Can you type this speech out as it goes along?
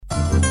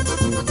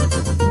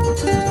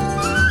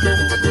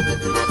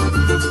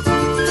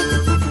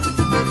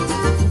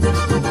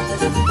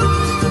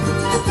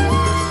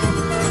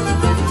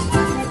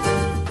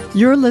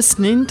You're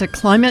listening to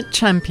Climate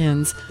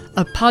Champions,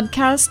 a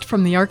podcast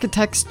from the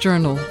Architects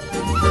Journal.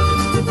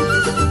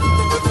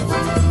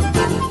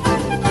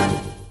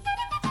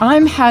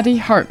 I'm Hattie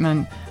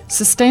Hartman,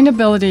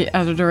 Sustainability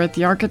Editor at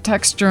the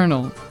Architects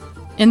Journal.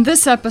 In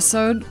this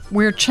episode,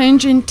 we're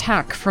changing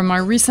tack from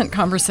our recent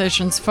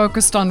conversations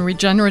focused on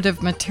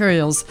regenerative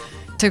materials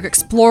to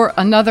explore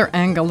another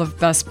angle of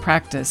best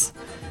practice.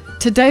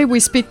 Today, we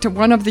speak to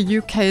one of the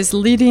UK's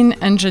leading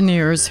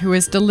engineers who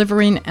is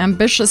delivering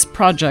ambitious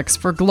projects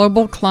for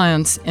global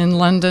clients in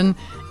London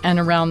and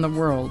around the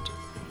world.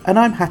 And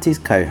I'm Hattie's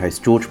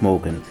co-host George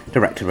Morgan,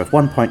 Director of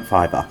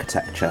 1.5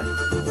 Architecture.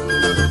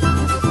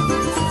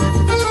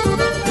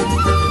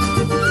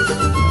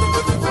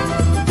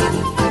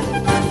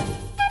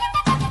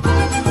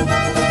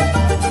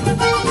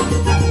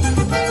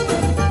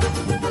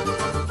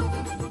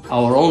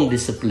 Our own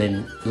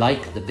discipline,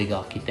 like the big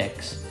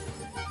architects,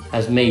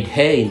 has made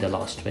hay in the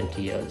last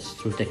 20 years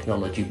through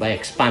technology by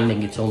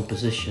expanding its own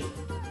position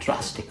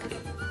drastically.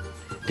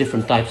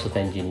 Different types of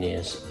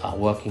engineers are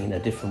working in a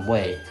different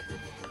way,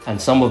 and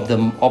some of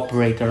them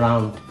operate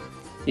around,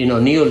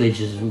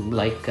 neologism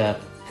like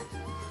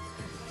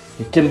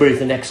timber is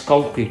the next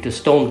concrete, or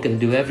stone can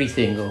do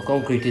everything, or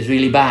concrete is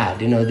really bad.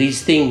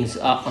 These things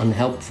are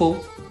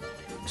unhelpful.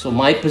 So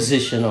my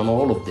position on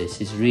all of this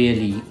is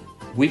really,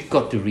 we've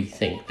got to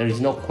rethink. There is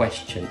no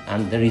question,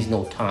 and there is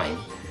no time.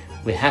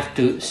 We have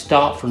to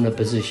start from the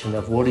position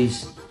of what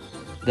is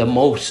the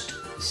most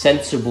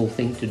sensible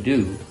thing to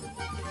do,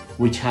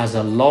 which has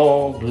a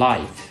long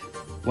life.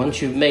 Once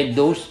you've made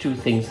those two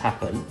things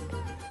happen,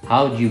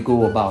 how do you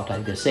go about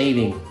either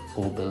saving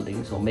old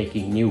buildings or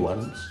making new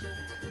ones?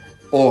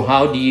 Or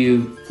how do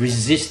you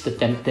resist the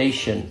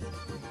temptation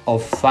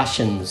of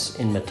fashions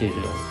in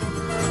material?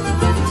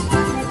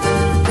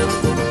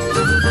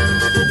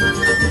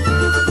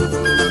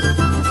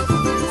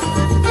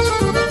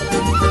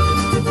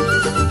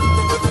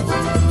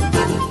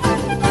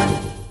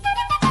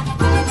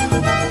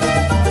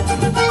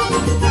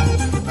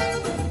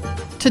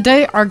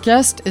 Today, our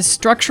guest is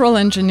structural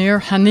engineer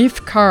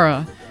Hanif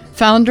Kara,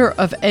 founder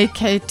of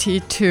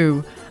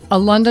AKT2, a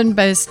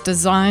London-based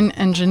design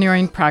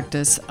engineering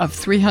practice of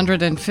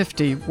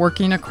 350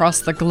 working across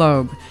the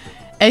globe.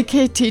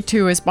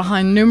 AKT2 is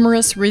behind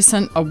numerous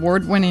recent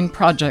award-winning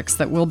projects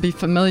that will be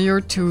familiar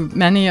to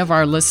many of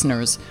our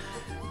listeners.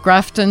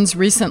 Grafton's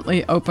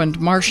recently opened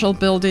Marshall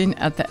Building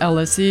at the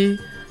LSE,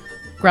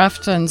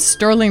 Grafton's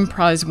Stirling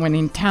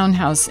Prize-winning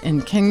townhouse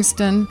in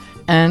Kingston,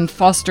 and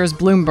Foster's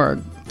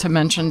Bloomberg, to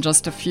mention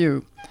just a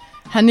few.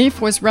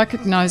 Hanif was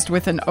recognized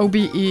with an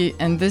OBE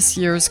in this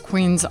year's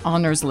Queen's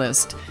Honors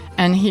List,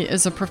 and he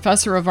is a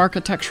professor of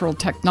architectural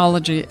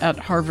technology at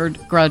Harvard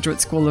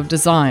Graduate School of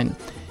Design.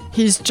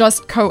 He's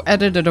just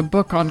co-edited a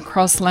book on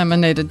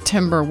cross-laminated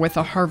timber with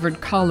a Harvard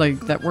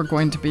colleague that we're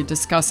going to be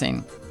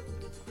discussing.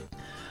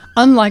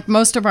 Unlike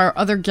most of our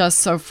other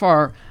guests so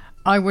far,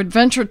 I would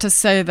venture to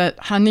say that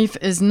Hanif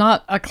is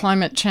not a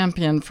climate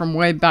champion from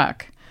way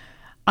back.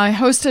 I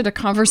hosted a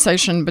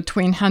conversation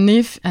between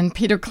Hanif and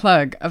Peter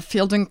Clegg of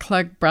Field &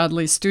 Clegg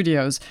Bradley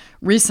Studios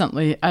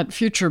recently at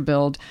Future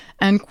Build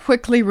and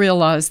quickly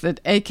realized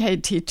that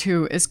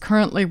AKT2 is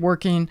currently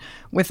working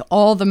with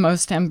all the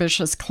most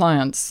ambitious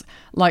clients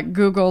like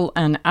Google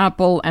and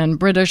Apple and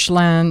British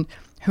Land,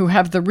 who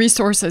have the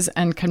resources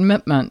and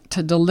commitment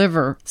to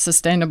deliver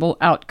sustainable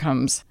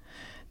outcomes.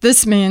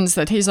 This means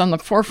that he's on the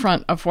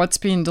forefront of what's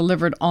being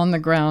delivered on the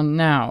ground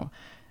now.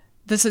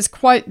 This is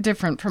quite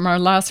different from our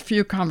last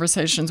few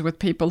conversations with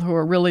people who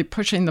are really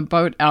pushing the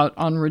boat out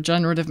on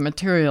regenerative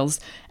materials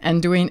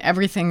and doing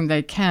everything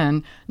they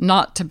can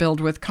not to build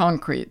with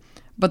concrete.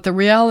 But the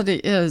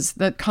reality is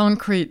that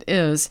concrete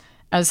is,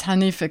 as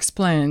Hanif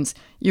explains,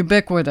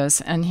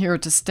 ubiquitous and here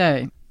to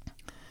stay.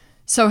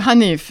 So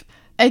Hanif,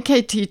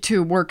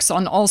 AKT2 works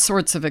on all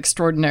sorts of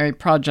extraordinary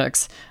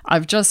projects.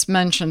 I've just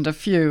mentioned a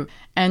few,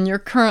 and you're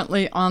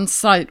currently on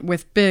site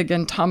with Big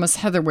and Thomas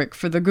Heatherwick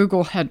for the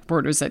Google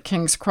headquarters at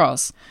King's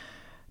Cross.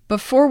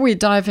 Before we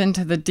dive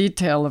into the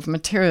detail of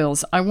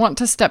materials, I want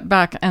to step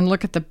back and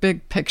look at the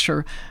big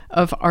picture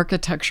of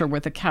architecture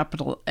with a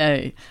capital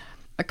A.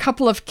 A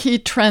couple of key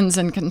trends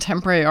in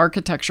contemporary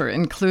architecture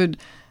include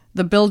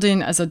the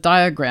building as a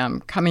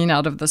diagram coming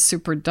out of the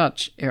Super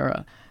Dutch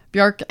era.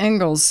 Bjarke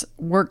Ingels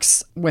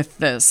works with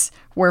this,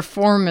 where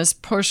form is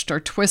pushed or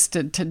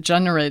twisted to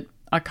generate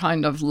a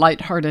kind of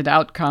light-hearted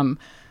outcome.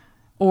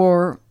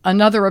 Or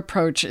another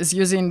approach is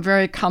using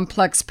very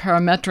complex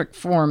parametric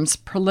forms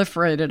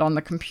proliferated on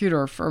the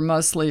computer for a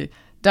mostly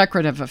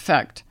decorative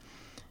effect.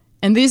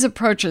 In these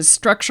approaches,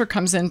 structure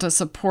comes in to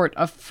support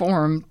a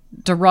form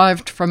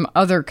derived from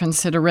other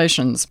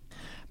considerations.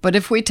 But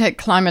if we take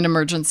climate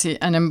emergency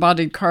and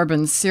embodied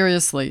carbon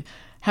seriously,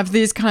 have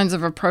these kinds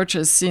of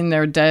approaches seen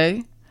their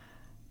day?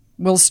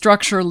 Will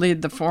structure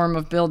lead the form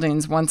of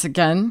buildings once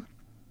again?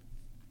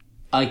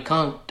 I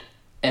can't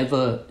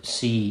ever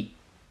see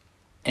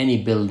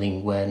any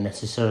building where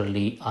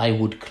necessarily I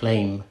would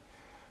claim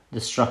the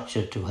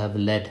structure to have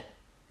led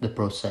the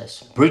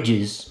process.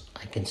 Bridges,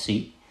 I can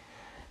see,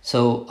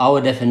 So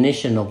our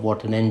definition of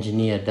what an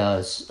engineer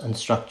does and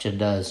structure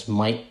does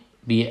might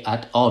be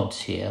at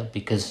odds here,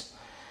 because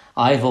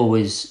I've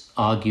always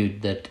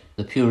argued that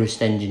the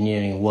purist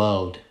engineering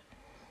world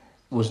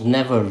was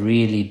never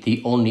really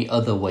the only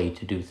other way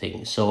to do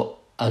things. So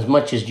as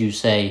much as you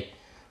say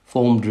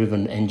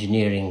form-driven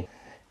engineering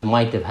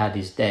might have had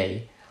its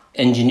day,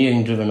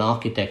 engineering-driven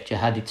architecture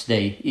had its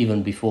day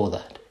even before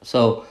that.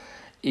 So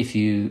if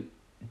you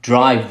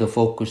drive the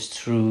focus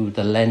through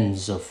the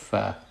lens of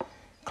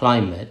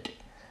climate,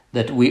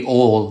 that we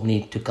all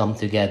need to come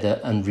together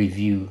and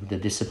review the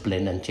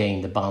discipline and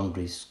change the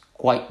boundaries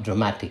quite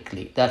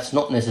dramatically. That's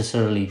not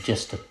necessarily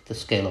just at the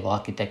scale of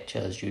architecture,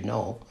 as you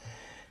know.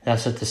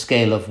 That's at the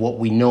scale of what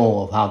we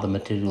know of how the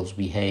materials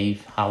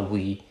behave, how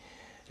we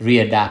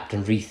readapt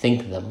and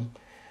rethink them,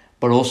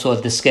 but also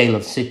at the scale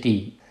of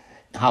city,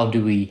 how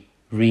do we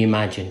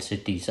reimagine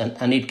cities?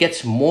 And it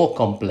gets more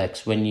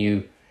complex when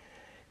you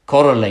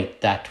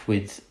correlate that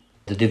with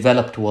the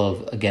developed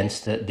world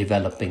against the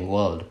developing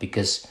world,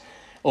 because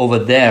over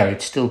there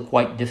it's still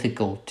quite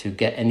difficult to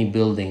get any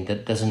building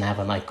that doesn't have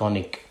an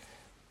iconic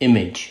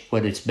image,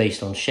 whether it's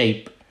based on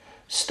shape,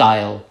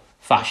 style,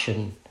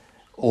 fashion,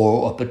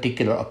 or a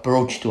particular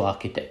approach to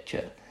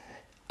architecture.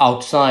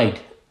 Outside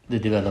the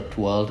developed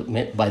world,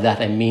 by that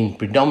I mean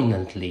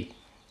predominantly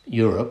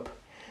Europe,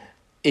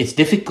 it's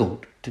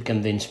difficult to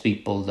convince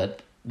people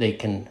that they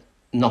can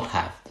not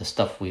have the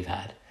stuff we've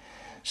had.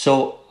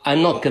 So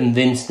I'm not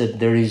convinced that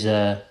there is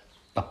a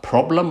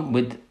problem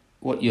with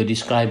what you're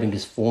describing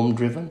as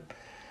form-driven.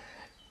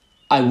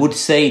 I would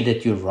say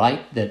that you're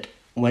right, that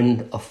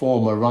when a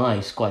form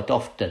arrives, quite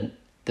often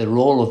the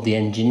role of the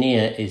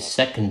engineer is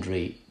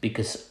secondary,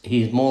 because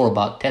he's more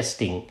about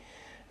testing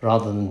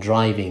rather than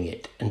driving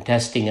it, and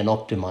testing and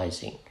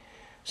optimizing.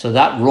 So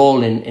that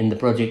role in the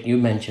project you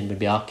mentioned with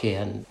Bjarke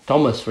and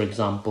Thomas, for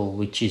example,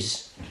 which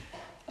is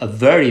a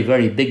very,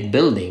 very big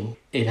building,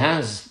 it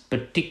has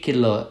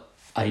particular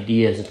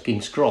ideas at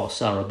King's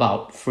Cross are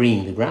about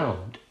freeing the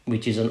ground,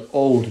 which is an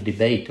old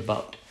debate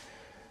about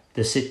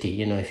the city.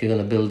 You know, if you're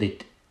going to build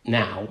it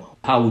now,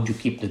 how would you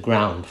keep the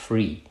ground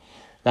free?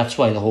 That's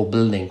why the whole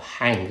building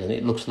hangs, and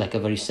it looks like a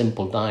very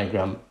simple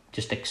diagram,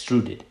 just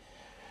extruded.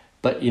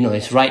 But, you know,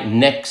 it's right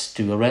next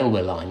to a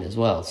railway line as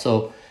well.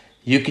 So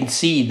you can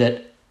see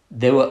that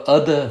there were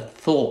other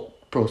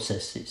thought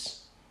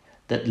processes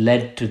that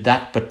led to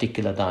that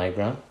particular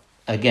diagram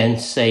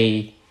against,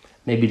 say,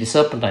 maybe the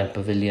Serpentine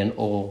Pavilion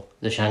or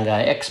the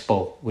Shanghai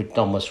Expo with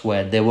Thomas,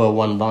 where there were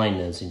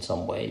one-liners in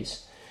some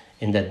ways,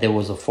 in that there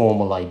was a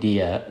formal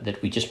idea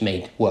that we just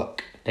made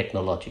work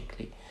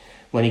technologically.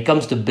 When it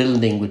comes to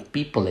building with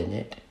people in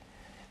it,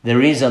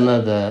 there is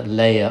another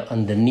layer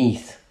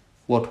underneath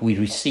what we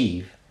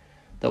receive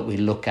that we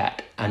look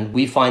at. And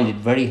we find it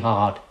very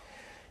hard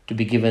to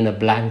be given a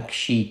blank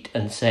sheet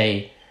and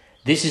say,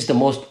 this is the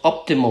most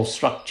optimal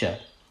structure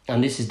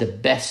and this is the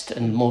best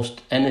and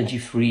most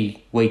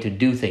energy-free way to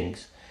do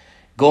things.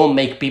 Go and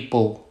make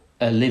people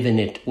live in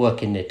it,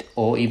 work in it,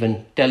 or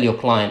even tell your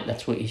client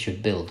that's what you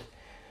should build.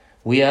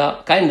 We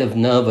are kind of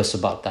nervous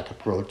about that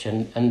approach.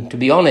 And to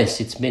be honest,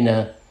 it's been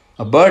a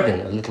burden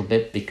a little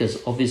bit,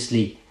 because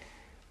obviously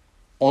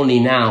only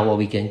now are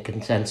we getting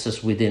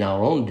consensus within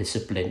our own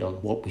discipline on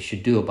what we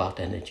should do about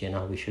energy and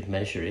how we should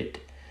measure it.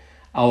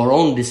 Our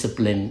own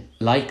discipline,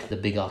 like the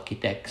big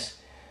architects,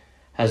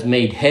 has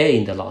made hay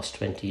in the last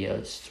 20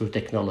 years through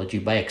technology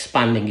by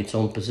expanding its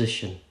own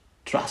position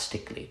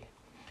drastically.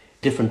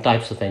 Different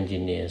types of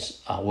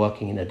engineers are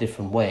working in a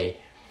different way,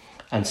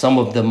 and some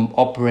of them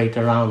operate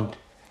around,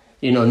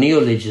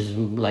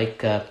 neologism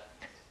like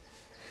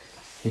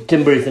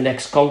timber is the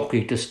next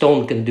concrete, or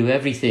stone can do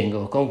everything,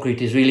 or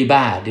concrete is really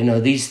bad.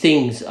 These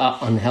things are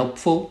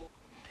unhelpful.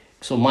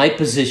 So my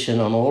position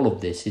on all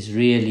of this is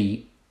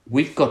really,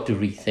 we've got to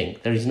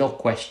rethink. There is no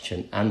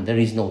question, and there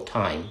is no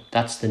time.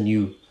 That's the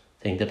new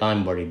thing that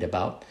I'm worried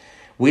about.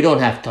 We don't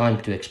have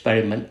time to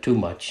experiment too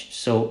much.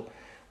 So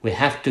we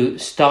have to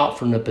start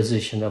from the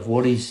position of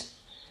what is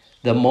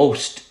the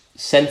most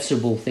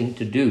sensible thing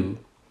to do,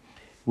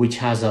 which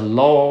has a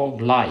long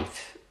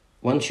life.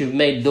 Once you've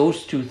made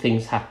those two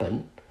things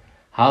happen,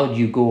 how do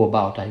you go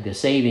about either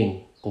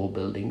saving old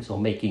buildings or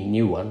making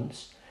new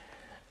ones?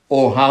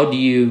 Or how do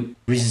you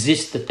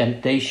resist the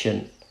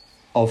temptation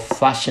of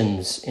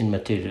fashions in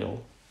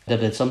material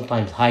that are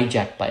sometimes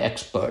hijacked by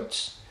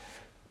experts,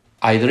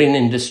 either in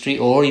industry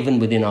or even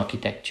within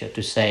architecture,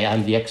 to say,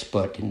 I'm the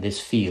expert in this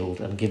field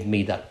and give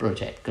me that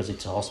project because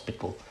it's a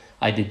hospital.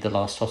 I did the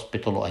last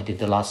hospital, or I did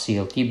the last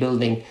CLT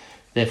building,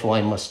 therefore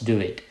I must do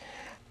it.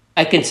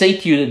 I can say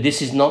to you that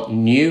this is not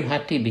new,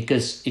 Hattie,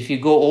 because if you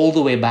go all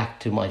the way back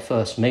to my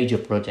first major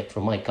project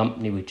from my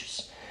company, which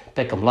is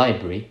Peckham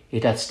Library,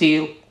 it had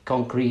steel,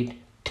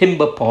 concrete,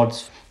 timber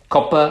pods,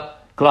 copper,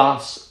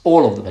 glass,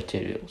 all of the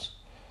materials.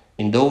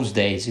 In those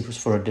days, it was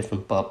for a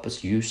different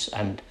purpose, use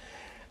and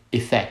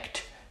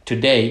effect.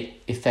 Today,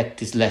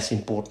 effect is less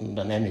important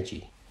than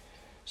energy.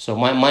 So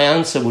my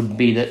answer would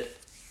be that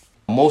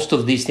most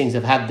of these things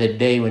have had their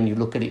day when you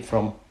look at it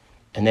from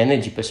an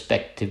energy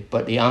perspective,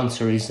 but the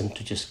answer isn't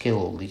to just kill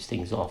all these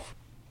things off.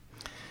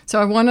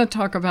 So I want to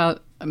talk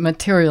about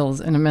materials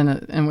in a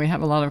minute, and we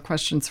have a lot of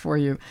questions for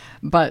you.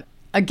 But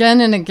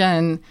again and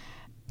again,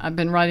 I've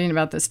been writing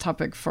about this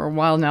topic for a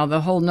while now,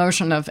 the whole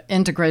notion of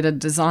integrated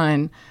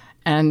design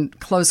and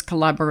close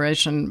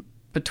collaboration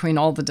between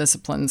all the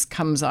disciplines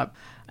comes up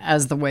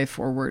as the way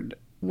forward.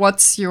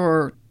 What's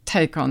your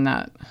take on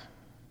that?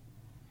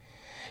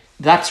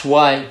 That's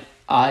why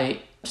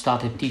I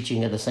started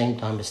teaching at the same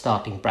time as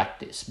starting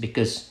practice,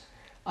 because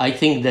I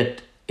think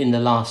that in the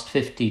last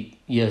 50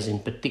 years in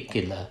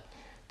particular,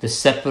 the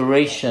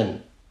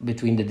separation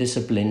between the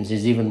disciplines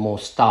is even more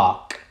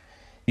stark.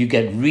 You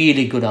get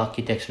really good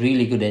architects,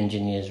 really good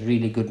engineers,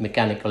 really good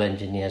mechanical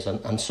engineers,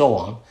 and so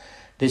on.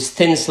 This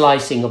thin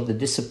slicing of the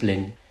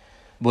discipline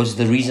was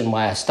the reason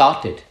why I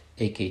started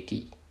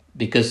AKT,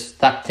 because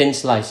that thin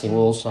slicing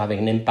was also having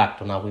an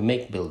impact on how we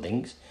make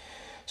buildings.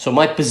 So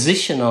my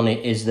position on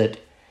it is that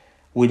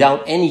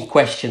without any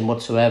question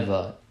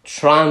whatsoever,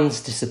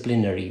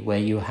 transdisciplinary, where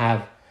you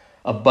have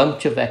a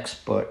bunch of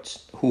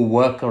experts who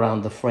work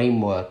around the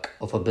framework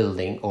of a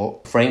building or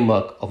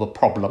framework of a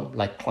problem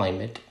like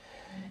climate,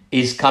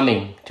 is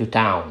coming to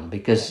town,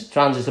 because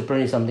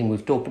transdisciplinary is something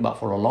we've talked about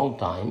for a long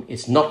time.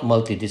 It's not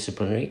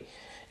multidisciplinary.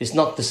 It's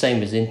not the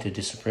same as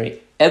interdisciplinary.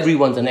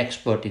 Everyone's an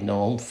expert in their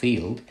own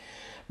field.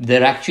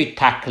 They're actually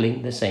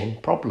tackling the same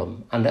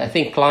problem. And I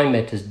think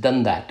climate has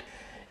done that.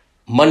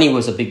 Money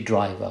was a big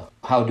driver.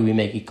 How do we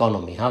make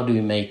economy? How do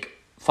we make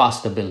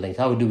faster buildings?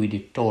 How do we do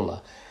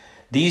taller?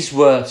 These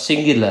were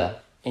singular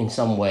in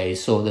some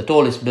ways. So the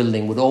tallest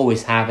building would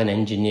always have an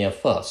engineer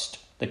first.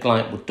 The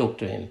client would talk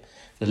to him.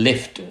 The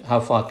lift,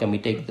 how far can we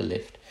take the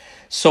lift?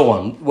 So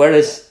on.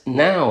 Whereas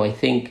now I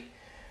think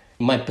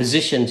my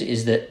position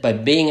is that by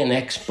being an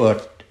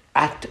expert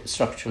at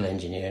structural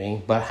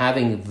engineering, but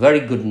having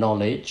very good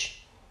knowledge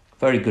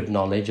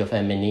of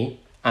M&E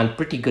and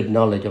pretty good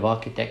knowledge of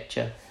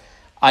architecture,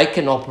 I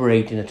can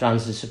operate in a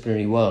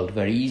transdisciplinary world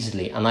very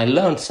easily. And I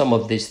learned some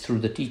of this through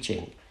the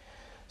teaching.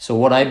 So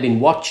what I've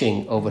been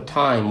watching over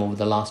time, over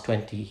the last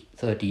 20,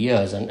 30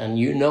 years, and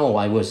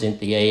I was in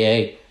the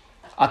AA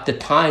at the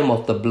time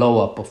of the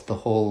blow-up of the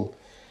whole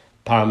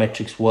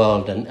parametrics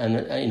world.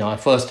 And I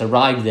first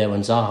arrived there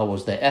when Zaha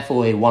was there.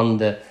 FOA won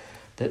the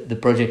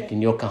project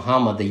in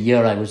Yokohama the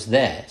year I was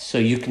there. So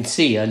you can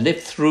see I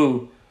lived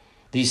through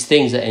these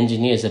things that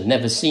engineers had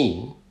never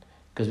seen,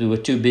 because we were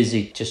too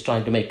busy just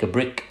trying to make a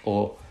brick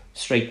or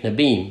straighten a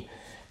beam,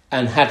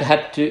 and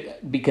had to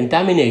be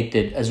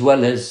contaminated as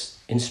well as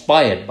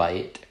inspired by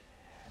it.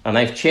 And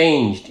I've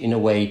changed in a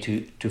way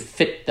to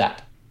fit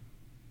that.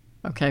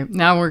 Okay,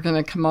 now we're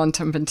going to come on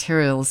to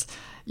materials.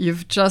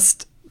 You've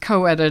just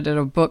co-edited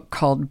a book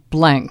called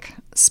Blank,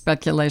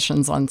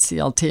 Speculations on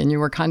CLT, and you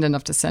were kind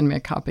enough to send me a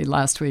copy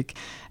last week.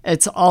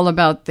 It's all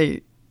about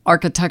the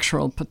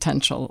architectural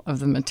potential of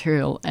the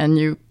material, and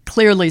you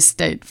clearly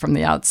state from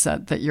the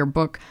outset that your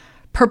book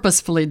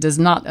purposefully does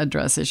not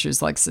address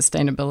issues like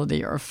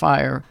sustainability or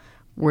fire.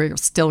 We're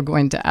still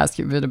going to ask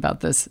you a bit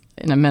about this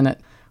in a minute.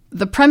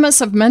 The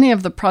premise of many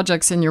of the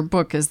projects in your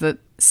book is that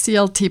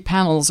CLT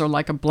panels are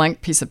like a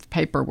blank piece of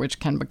paper which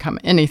can become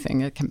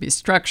anything. It can be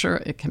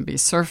structure, it can be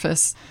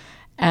surface.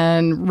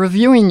 And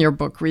reviewing your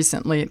book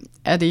recently,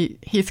 Eddie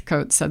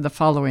Heathcote said the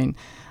following: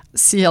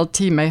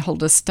 CLT may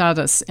hold a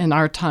status in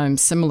our time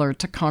similar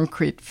to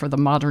concrete for the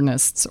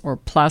modernists or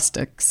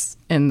plastics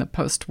in the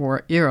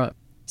post-war era.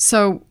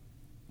 So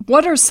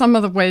what are some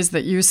of the ways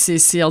that you see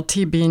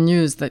CLT being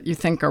used that you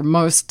think are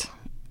most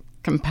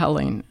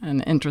compelling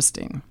and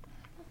interesting?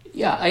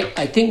 Yeah,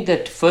 I think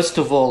that, first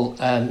of all,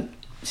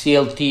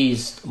 CLT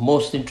is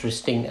most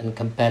interesting and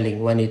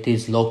compelling when it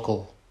is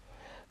local.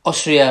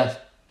 Austria,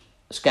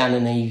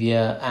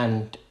 Scandinavia,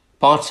 and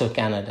parts of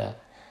Canada,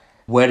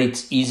 where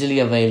it's easily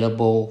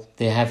available,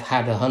 they have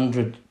had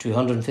 100 to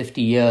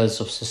 150 years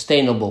of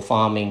sustainable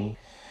farming,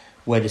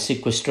 where the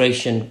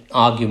sequestration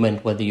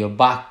argument, whether you're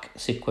back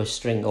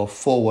sequestering or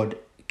forward,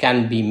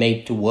 can be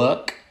made to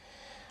work,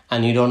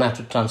 and you don't have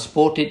to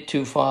transport it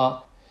too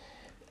far.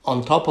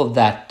 On top of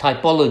that,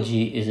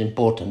 typology is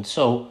important.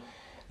 So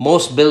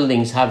most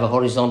buildings have a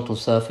horizontal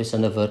surface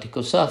and a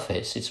vertical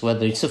surface. It's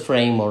whether it's a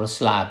frame or a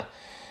slab.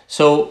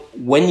 So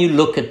when you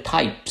look at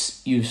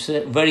types, you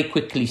very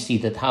quickly see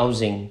that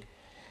housing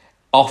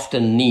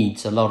often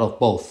needs a lot of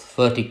both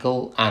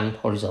vertical and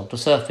horizontal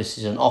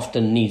surfaces, and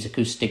often needs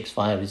acoustics,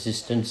 fire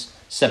resistance,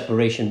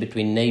 separation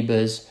between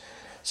neighbors.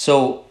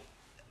 So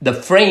the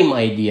frame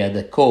idea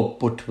that Cope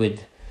put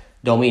with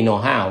Domino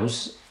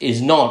House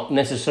is not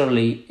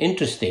necessarily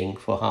interesting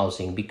for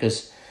housing,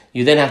 because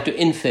you then have to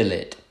infill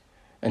it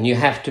and you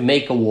have to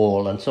make a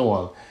wall and so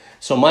on.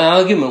 So my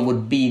argument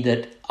would be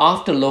that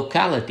after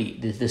locality,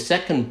 the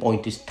second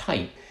point is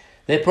type.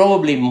 They're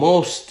probably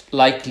most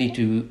likely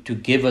to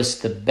give us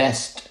the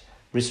best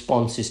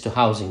responses to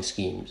housing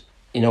schemes,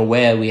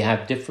 where we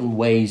have different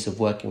ways of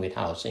working with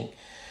housing.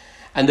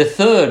 And the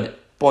third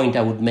point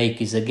I would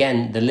make is,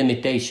 again, the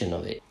limitation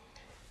of it.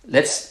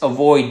 Let's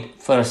avoid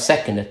for a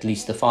second at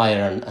least the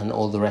fire and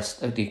all the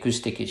rest of the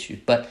acoustic issues.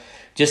 But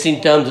just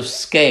in terms of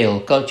scale,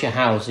 Culture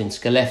House in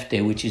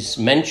Skellefteå, which is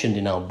mentioned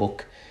in our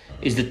book,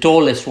 is the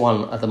tallest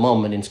one at the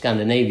moment in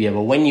Scandinavia.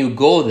 But when you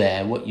go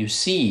there, what you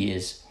see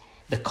is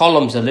the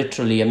columns are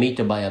literally 1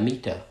 meter by 1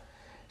 meter,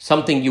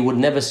 something you would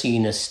never see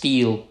in a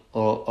steel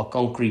or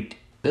concrete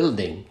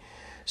building.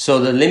 So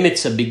the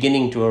limits are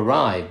beginning to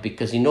arrive,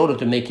 because in order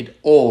to make it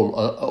all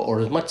or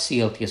as much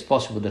CLT as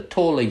possible, the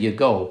taller you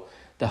go,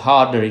 the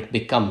harder it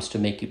becomes to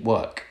make it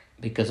work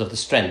because of the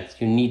strength.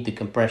 You need the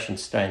compression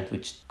strength,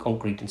 which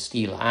concrete and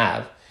steel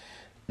have,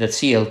 that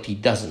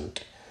CLT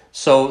doesn't.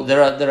 So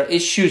there are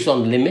issues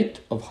on limit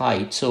of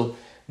height. So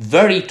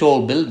very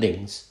tall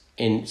buildings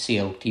in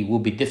CLT will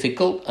be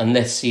difficult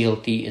unless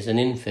CLT is an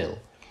infill.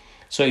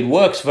 So it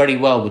works very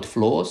well with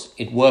floors.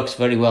 It works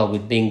very well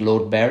with being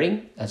load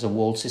bearing as a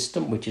wall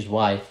system, which is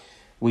why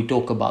we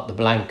talk about the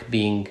blank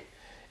being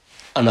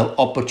an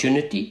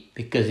opportunity,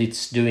 because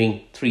it's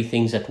doing 3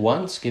 things at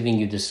once, giving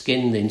you the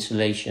skin, the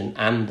insulation,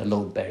 and the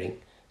load bearing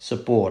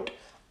support.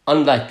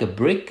 Unlike a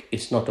brick,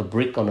 it's not a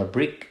brick on a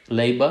brick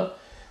labor.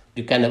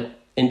 You kind of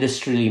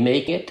industrially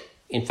make it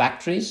in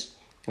factories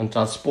and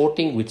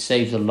transporting, which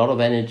saves a lot of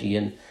energy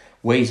and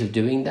ways of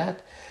doing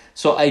that.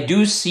 So I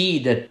do see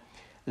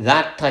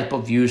that type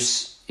of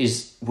use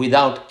is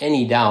without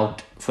any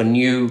doubt for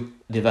new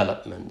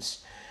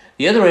developments.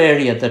 The other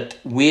area that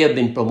we have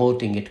been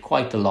promoting it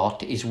quite a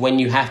lot is when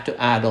you have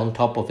to add on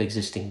top of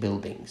existing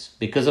buildings.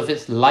 Because of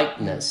its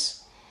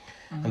lightness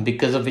and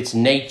because of its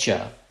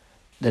nature,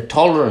 the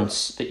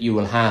tolerance that you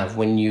will have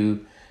when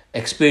you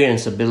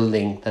experience a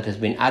building that has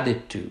been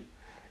added to,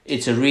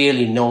 it's a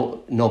really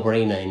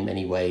no-brainer in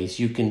many ways.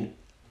 You can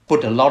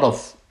put a lot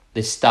of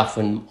this stuff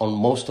on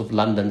most of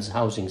London's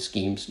housing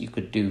schemes. You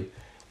could do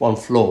 1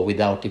 floor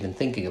without even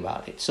thinking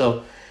about it.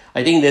 So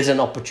I think there's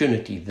an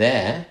opportunity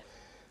there.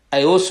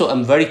 I also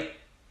am very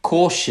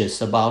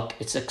cautious about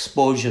its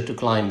exposure to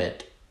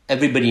climate.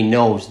 Everybody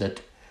knows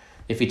that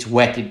if it's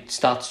wet, it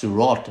starts to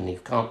rot and you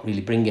can't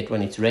really bring it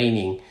when it's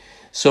raining.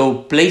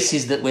 So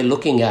places that we're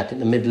looking at in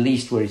the Middle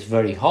East where it's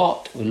very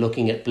hot, we're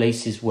looking at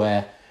places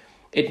where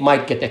it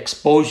might get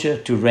exposure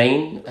to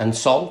rain and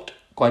salt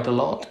quite a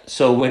lot.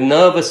 So we're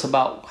nervous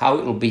about how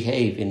it will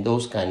behave in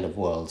those kind of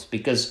worlds,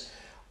 because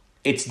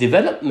its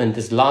development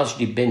has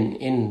largely been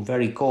in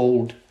very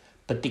cold,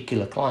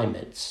 particular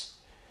climates.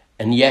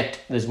 And yet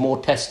there's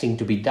more testing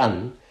to be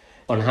done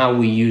on how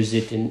we use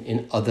it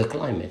in other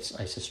climates,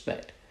 I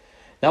suspect.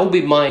 That would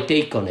be my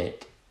take on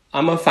it.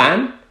 I'm a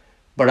fan,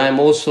 but I'm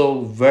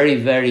also very,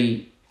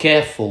 very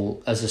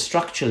careful as a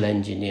structural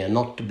engineer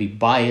not to be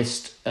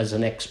biased as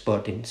an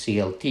expert in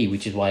CLT,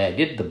 which is why I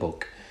did the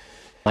book.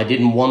 I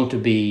didn't want to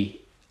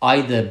be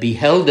either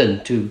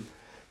beholden to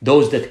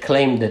those that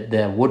claim that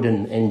they're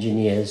wooden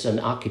engineers and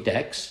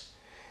architects.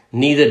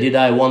 Neither did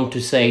I want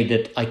to say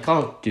that I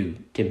can't do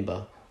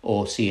timber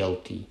or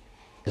CLT.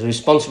 The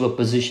responsible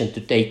position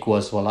to take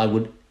was, well, I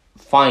would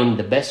find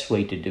the best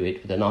way to do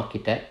it with an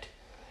architect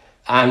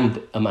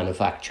and a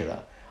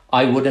manufacturer.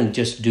 I wouldn't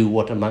just do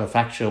what a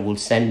manufacturer will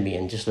send me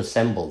and just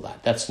assemble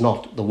that. That's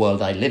not the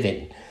world I live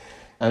in.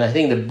 And I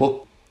think the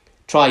book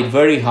tried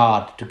very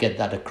hard to get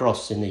that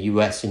across in the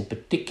US in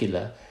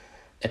particular.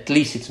 At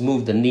least it's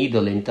moved the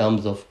needle in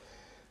terms of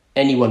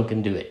anyone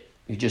can do it.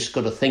 You just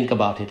got to think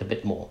about it a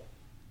bit more.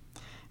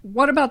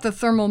 What about the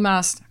thermal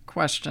mass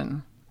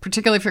question,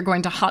 particularly if you're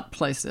going to hot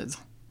places?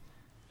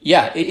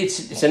 Yeah,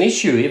 it's an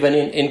issue even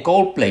in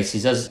cold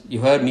places. As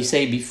you heard me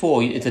say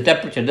before, if the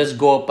temperature does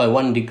go up by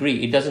 1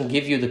 degree, it doesn't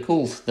give you the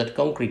coolth that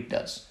concrete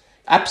does.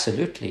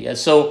 Absolutely. And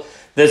so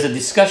there's a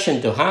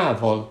discussion to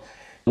have on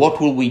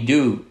what will we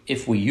do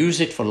if we use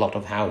it for a lot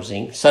of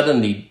housing.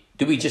 Suddenly,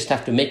 do we just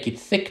have to make it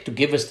thick to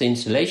give us the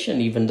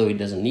insulation, even though it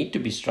doesn't need to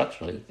be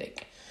structurally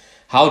thick?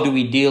 How do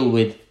we deal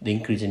with the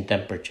increase in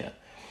temperature?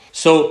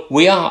 So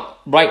we are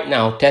right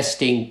now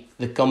testing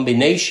the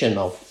combination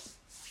of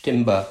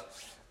timber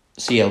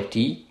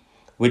CLT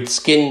with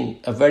skin,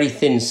 a very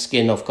thin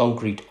skin of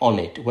concrete on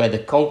it, where the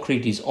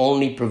concrete is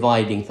only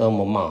providing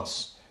thermal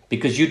mass,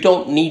 because you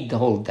don't need the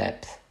whole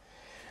depth.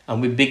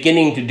 And we're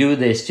beginning to do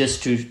this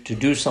just to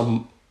do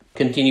some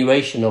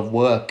continuation of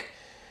work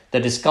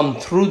that has come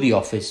through the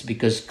office,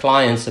 because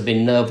clients have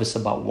been nervous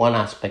about one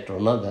aspect or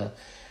another,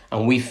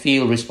 and we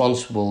feel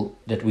responsible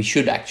that we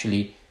should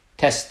actually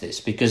test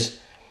this, because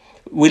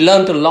we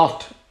learned a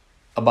lot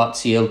about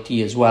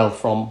CLT as well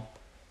from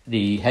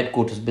the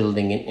headquarters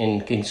building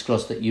in King's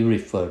Cross that you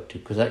referred to,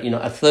 because at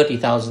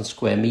 30,000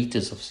 square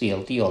meters of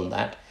CLT on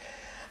that,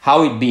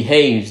 how it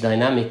behaves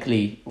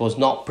dynamically was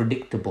not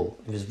predictable.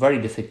 It was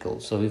very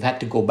difficult. So we've had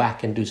to go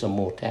back and do some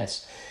more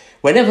tests.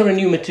 Whenever a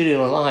new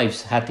material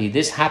arrives, Hattie,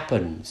 this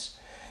happens.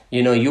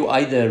 You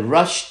either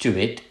rush to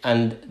it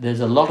and there's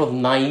a lot of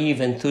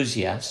naive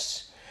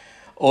enthusiasts,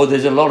 or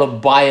there's a lot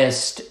of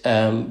biased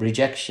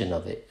rejection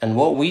of it. And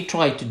what we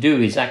try to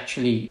do is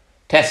actually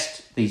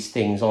test these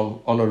things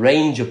on a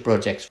range of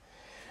projects.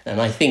 And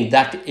I think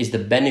that is the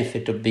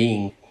benefit of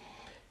being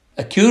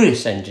a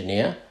curious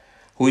engineer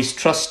who is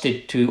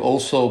trusted to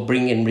also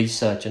bring in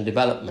research and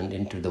development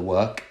into the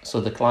work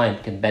so the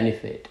client can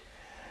benefit.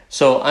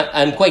 So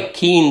I'm quite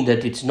keen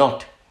that it's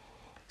not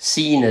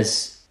seen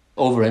as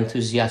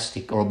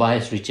over-enthusiastic or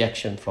biased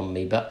rejection from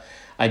me, but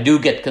I do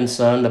get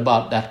concerned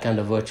about that kind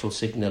of virtual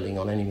signaling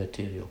on any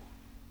material.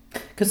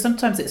 Because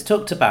sometimes it's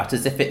talked about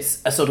as if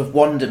it's a sort of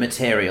wonder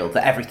material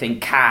that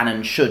everything can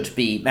and should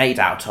be made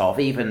out of,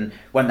 even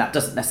when that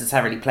doesn't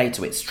necessarily play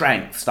to its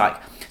strengths. Like,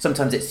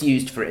 sometimes it's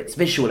used for its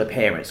visual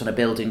appearance on a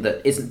building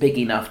that isn't big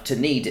enough to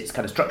need its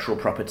kind of structural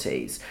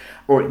properties,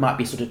 or it might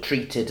be sort of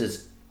treated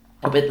as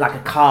a bit like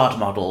a card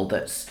model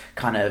that's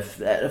kind of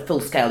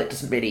full scale. It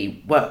doesn't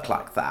really work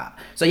like that.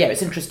 So yeah,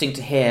 it's interesting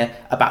to hear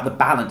about the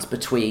balance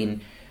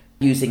between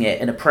using it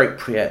in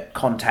appropriate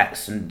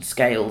contexts and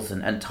scales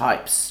and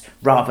types,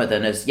 rather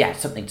than as,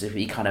 something to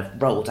be kind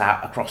of rolled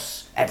out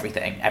across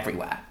everything,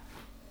 everywhere.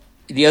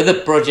 The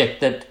other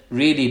project that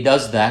really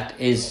does that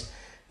is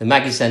the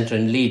Maggie Centre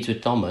in Leeds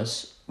with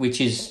Thomas, which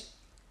is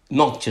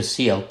not just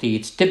CLT,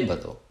 it's timber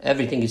though.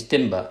 Everything is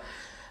timber.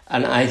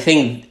 And I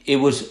think it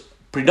was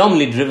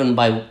predominantly driven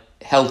by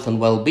health and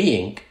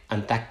well-being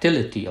and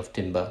tactility of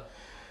timber.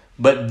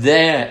 But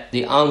there,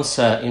 the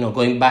answer,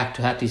 going back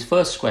to Hattie's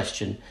first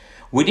question,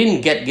 we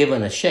didn't get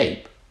given a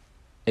shape.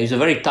 It was a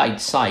very tight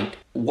site.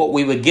 What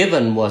we were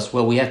given was,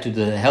 we have to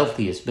do the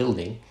healthiest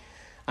building.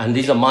 And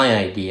these are my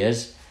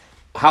ideas.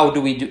 How do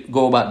we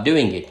go about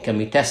doing it? Can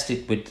we test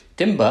it with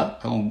timber?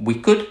 And we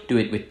could do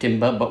it with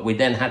timber, but we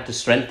then had to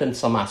strengthen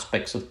some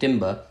aspects of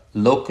timber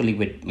locally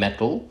with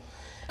metal.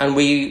 And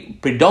we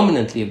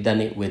predominantly have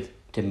done it with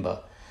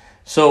timber.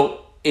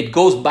 So it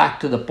goes back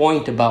to the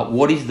point about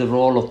what is the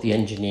role of the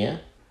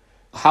engineer?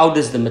 How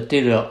does the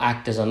material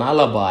act as an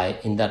alibi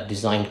in that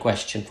design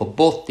question for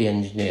both the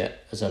engineer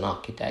as an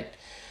architect?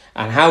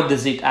 And how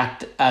does it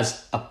act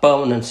as a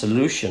permanent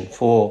solution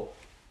for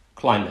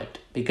climate?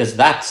 Because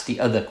that's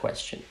the other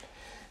question.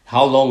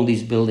 How long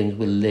these buildings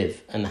will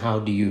live, and how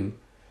do you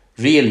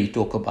really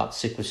talk about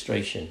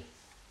sequestration?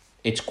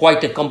 It's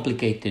quite a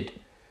complicated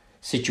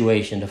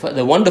situation.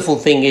 The wonderful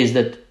thing is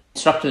that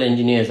structural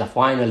engineers are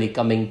finally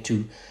coming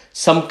to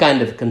some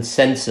kind of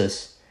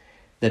consensus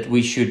that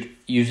we should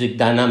use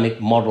dynamic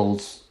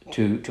models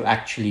to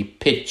actually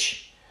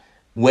pitch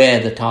where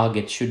the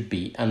target should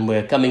be. And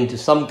we're coming to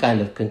some kind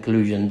of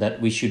conclusion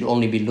that we should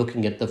only be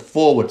looking at the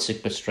forward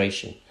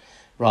sequestration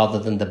rather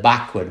than the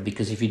backward,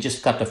 because if you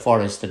just cut a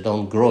forest and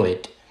don't grow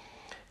it,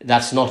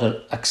 that's not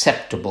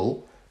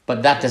acceptable.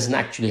 But that doesn't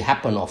actually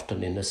happen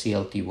often in the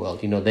CLT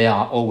world. They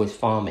are always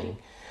farming.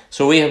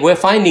 So we're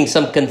finding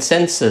some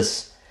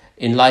consensus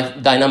in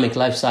dynamic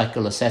life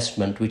cycle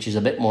assessment, which is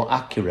a bit more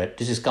accurate.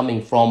 This is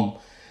coming from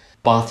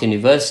Bath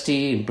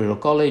University, Imperial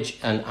College,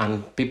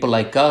 and people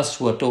like us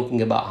who are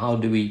talking about how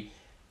do we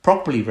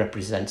properly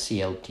represent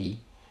CLT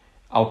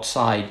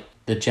outside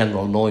the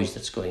general noise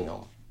that's going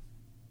on.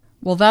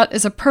 Well, that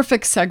is a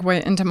perfect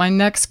segue into my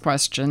next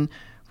question,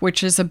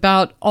 which is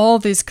about all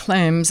these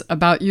claims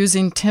about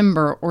using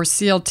timber or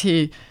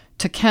CLT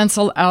to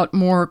cancel out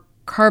more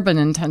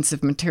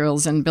carbon-intensive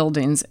materials in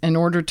buildings in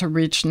order to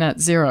reach net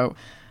zero.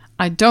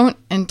 I don't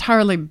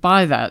entirely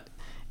buy that.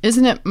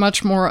 Isn't it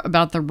much more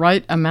about the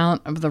right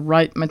amount of the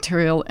right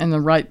material in the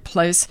right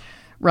place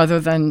rather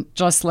than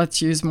just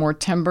let's use more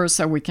timber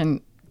so we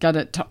can get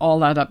it to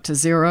all add up to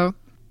zero?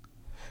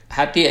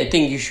 Hattie, I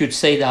think you should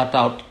say that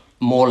out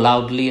more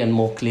loudly and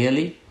more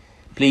clearly,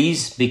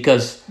 please,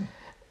 because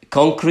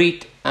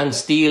concrete and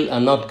steel are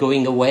not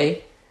going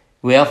away.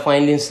 We are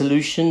finding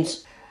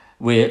solutions.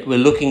 We're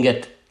looking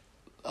at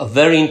a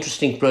very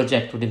interesting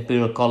project with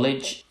Imperial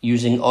College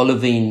using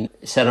olivine,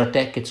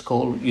 Ceratec it's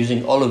called,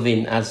 using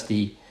olivine as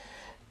the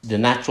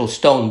natural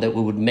stone that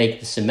we would make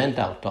the cement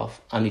out of,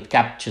 and it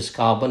captures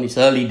carbon. It's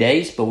early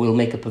days, but we'll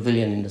make a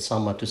pavilion in the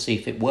summer to see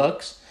if it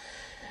works.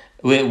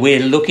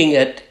 We're looking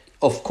at,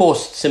 of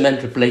course,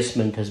 cement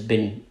replacement has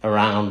been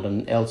around,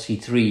 and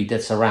LC3,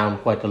 that's around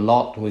quite a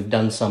lot. We've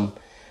done some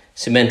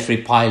cement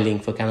repiling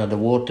for Canada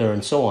Water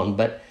and so on,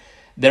 but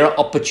there are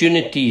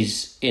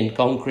opportunities in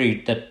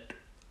concrete that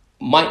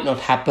might not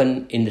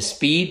happen in the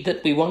speed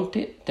that we want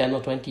it, 10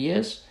 or 20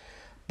 years,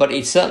 but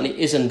it certainly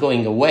isn't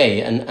going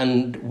away.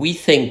 And we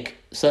think,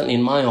 certainly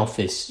in my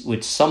office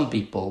with some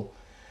people,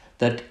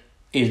 that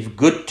it's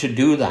good to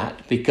do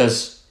that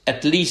because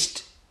at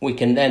least we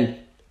can then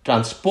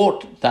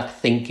transport that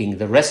thinking,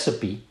 the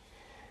recipe.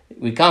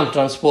 We can't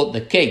transport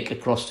the cake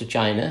across to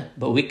China,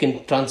 but we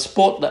can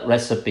transport that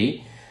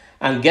recipe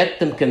and get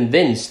them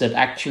convinced that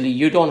actually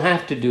you don't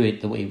have to do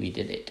it the way we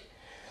did it.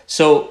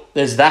 So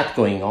there's that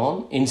going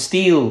on. In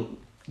steel,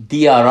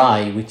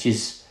 DRI, which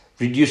is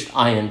reduced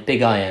iron,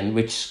 pig iron,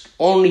 which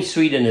only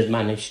Sweden has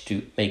managed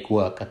to make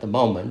work at the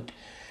moment,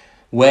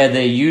 where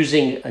they're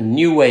using a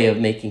new way of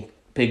making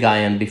pig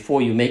iron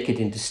before you make it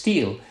into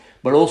steel,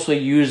 but also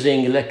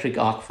using electric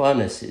arc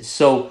furnaces.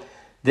 So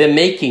they're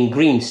making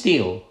green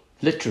steel,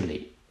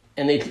 literally.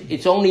 And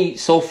it's only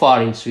so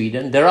far in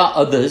Sweden. There are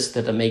others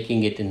that are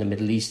making it in the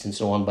Middle East and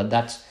so on, but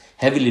that's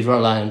heavily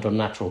reliant on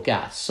natural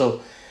gas.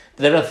 So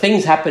there are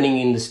things happening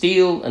in the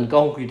steel and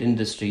concrete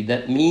industry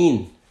that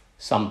mean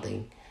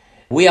something.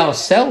 We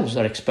ourselves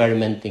are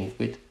experimenting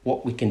with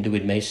what we can do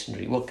with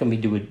masonry. What can we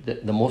do with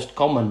the most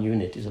common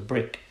unit is a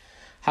brick.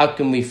 How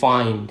can we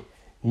find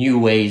new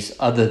ways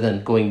other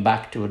than going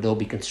back to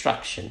Adobe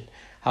construction?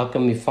 How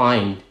can we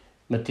find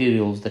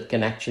materials that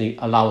can actually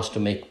allow us to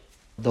make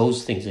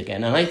those things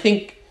again. And I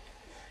think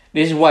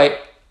this is why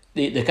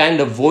the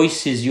kind of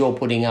voices you're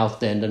putting out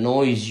there and the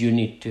noise you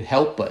need to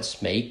help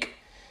us make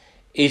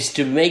is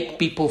to make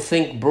people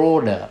think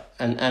broader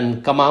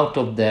and come out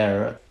of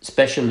their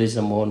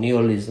specialism or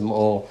neolism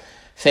or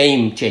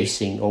fame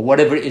chasing or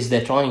whatever it is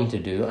they're trying to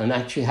do, and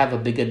actually have a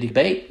bigger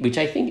debate, which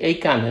I think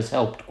ACAN has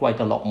helped quite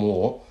a lot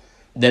more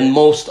than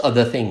most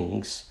other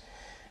things.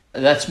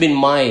 That's been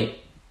my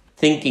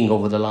thinking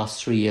over the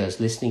last 3 years,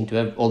 listening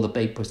to all the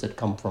papers that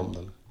come from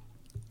them.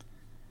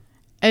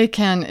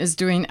 ACAN is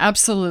doing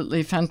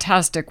absolutely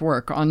fantastic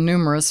work on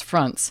numerous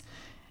fronts.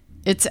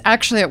 It's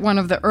actually at one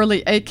of the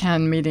early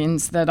ACAN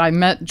meetings that I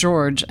met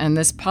George and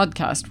this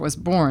podcast was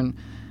born.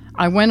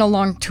 I went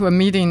along to a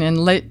meeting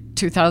in late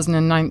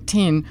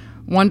 2019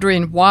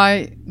 wondering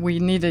why we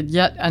needed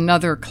yet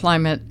another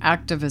climate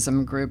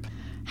activism group.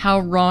 How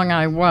wrong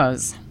I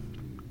was.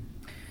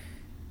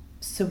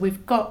 So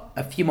we've got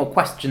a few more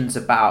questions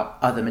about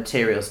other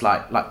materials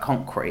like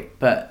concrete,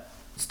 but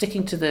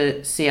sticking to the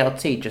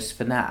CLT just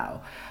for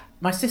now,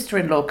 my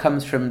sister-in-law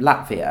comes from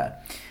Latvia,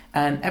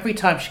 and every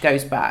time she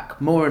goes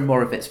back, more and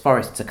more of its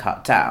forests are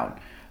cut down,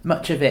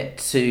 much of it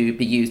to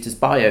be used as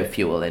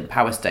biofuel in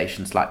power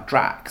stations like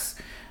Drax.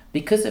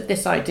 Because of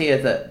this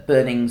idea that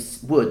burning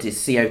wood is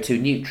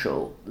CO2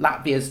 neutral,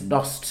 Latvia's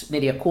lost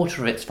nearly a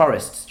quarter of its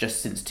forests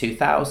just since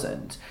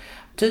 2000.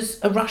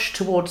 Does a rush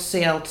towards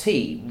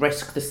CLT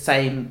risk the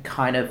same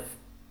kind of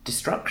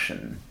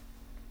destruction?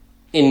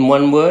 In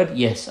one word,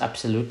 yes,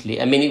 absolutely.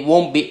 I mean, it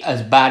won't be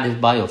as bad as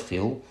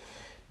biofuel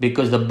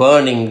because the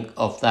burning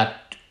of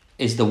that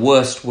is the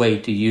worst way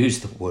to use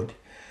the wood,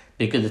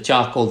 because the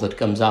charcoal that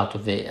comes out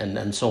of it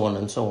and so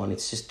on,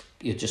 it's just,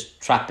 you're just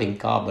trapping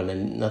carbon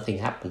and nothing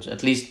happens.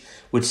 At least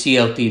with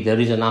CLT, there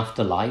is an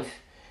afterlife.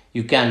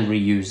 You can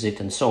reuse it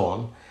and so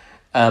on.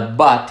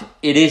 But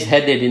it is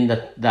headed in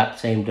that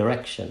same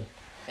direction.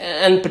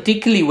 And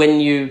particularly when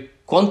you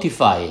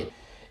quantify it,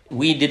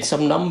 we did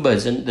some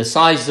numbers, and the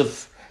size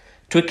of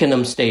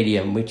Twickenham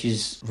Stadium, which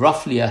is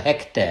roughly a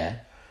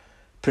hectare,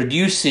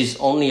 produces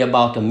only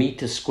about a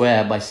meter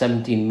square by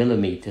 17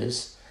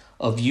 millimeters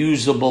of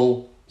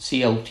usable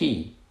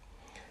CLT.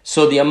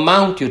 So the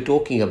amount you're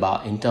talking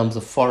about in terms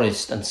of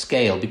forest and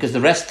scale, because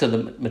the rest of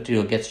the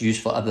material gets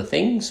used for other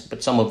things,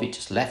 but some of it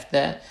just left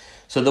there.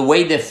 So the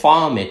way they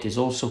farm it is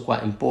also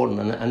quite important,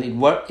 and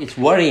it's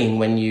worrying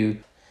when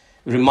you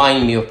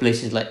remind me of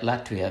places like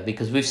Latvia,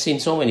 because we've seen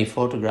so many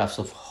photographs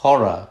of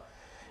horror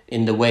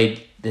in the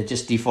way they're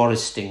just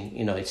deforesting.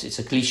 You know, it's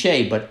a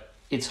cliche, but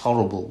it's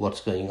horrible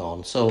what's going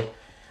on. So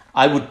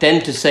I would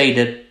tend to say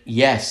that,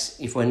 yes,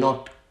 if we're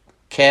not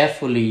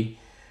carefully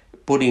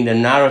putting the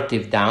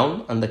narrative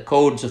down and the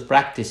codes of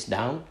practice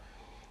down,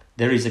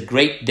 there is a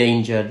great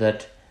danger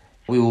that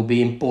we will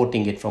be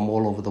importing it from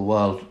all over the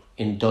world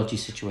in dodgy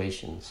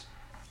situations.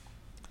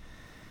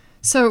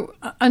 So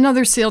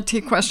another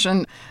CLT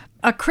question.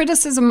 A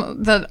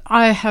criticism that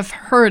I have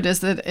heard is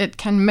that it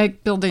can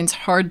make buildings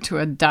hard to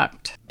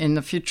adapt in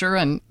the future,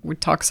 and we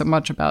talk so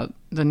much about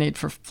the need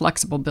for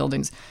flexible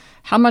buildings.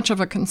 How much of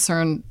a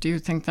concern do you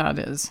think that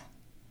is?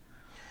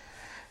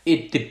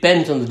 It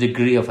depends on the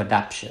degree of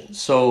adaptation.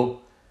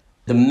 So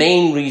the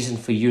main reason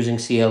for using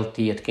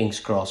CLT at King's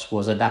Cross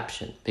was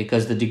adaptation,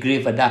 because the degree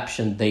of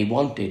adaptation they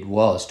wanted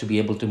was to be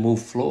able to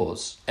move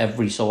floors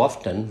every so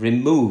often,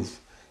 remove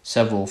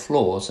several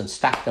floors and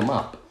stack them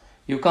up.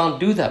 You can't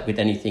do that with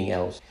anything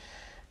else.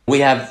 We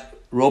have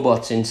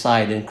robots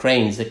inside and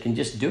cranes that can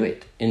just do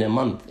it in a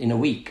month, in a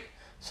week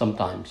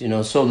sometimes,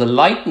 So the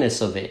lightness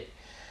of it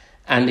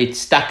and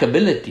its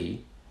stackability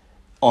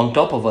on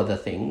top of other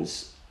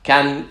things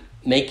can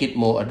make it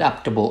more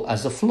adaptable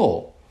as a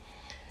floor.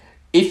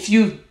 If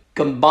you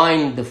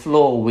combine the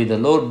floor with a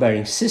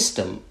load-bearing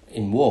system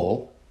in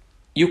wall,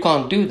 you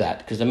can't do that,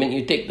 because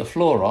you take the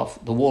floor off,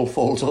 the wall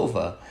falls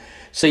over.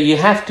 So you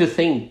have to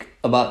think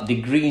about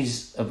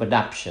degrees of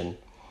adaptation.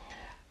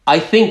 I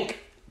think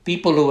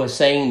people who are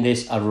saying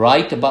this are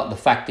right about the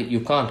fact that you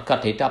can't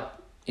cut it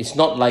up. It's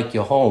not like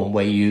your home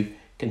where you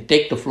can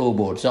take the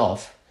floorboards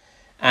off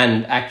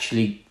and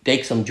actually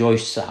take some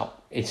joists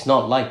out. It's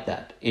not like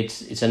that.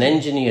 It's an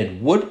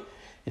engineered wood.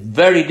 It's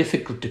very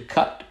difficult to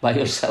cut by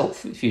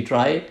yourself if you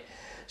try it.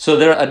 So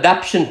there are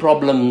adaptation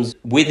problems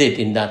with it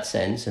in that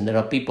sense, and there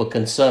are people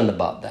concerned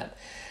about that.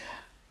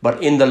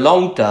 But in the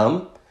long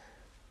term,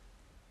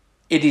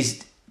 it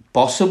is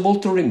possible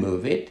to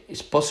remove it.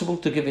 It's possible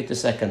to give it a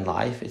second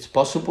life. It's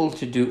possible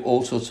to do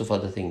all sorts of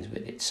other things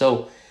with it.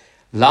 So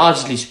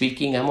largely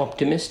speaking, I'm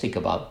optimistic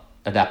about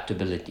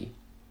adaptability.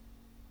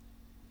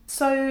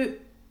 So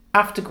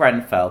after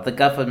Grenfell, the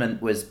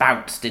government was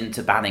bounced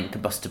into banning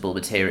combustible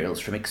materials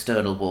from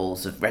external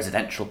walls of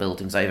residential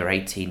buildings over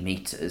 18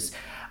 metres,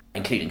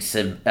 including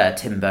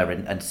timber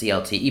and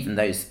CLT, even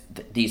though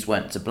these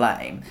weren't to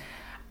blame.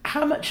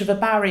 How much of a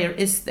barrier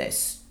is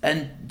this?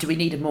 And do we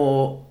need a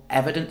more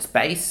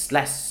evidence-based,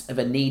 less of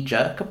a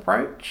knee-jerk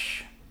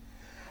approach?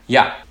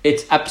 Yeah,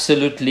 it's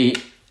absolutely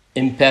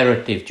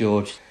imperative,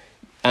 George.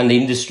 And the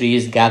industry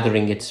is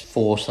gathering its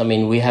force. I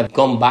mean, we have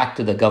gone back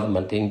to the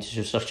government, the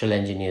Institute of Structural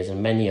Engineers,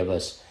 and many of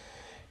us,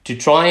 to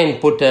try and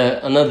put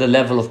another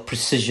level of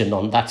precision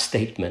on that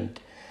statement,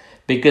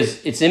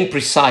 because it's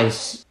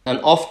imprecise. And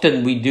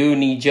often we do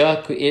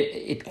knee-jerk.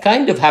 It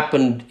kind of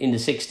happened in the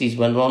 60s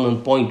when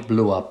Ronan Point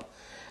blew up,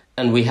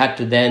 and we had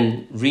to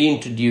then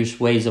reintroduce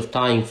ways of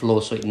tying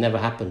flows so it never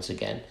happens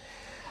again.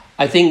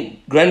 I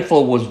think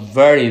Grenfell was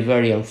very,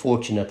 very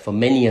unfortunate for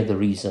many other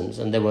reasons,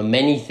 and there were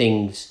many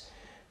things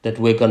that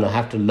we're going to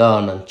have to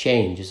learn and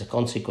change as a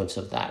consequence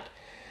of that.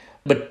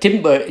 But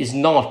timber is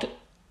not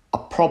a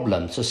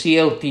problem, so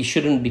CLT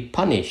shouldn't be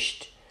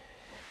punished.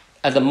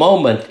 At the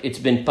moment, it's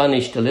been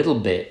punished a little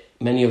bit.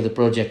 Many of the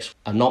projects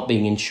are not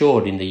being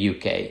insured in the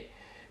UK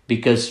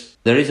because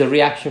there is a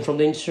reaction from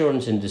the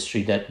insurance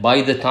industry that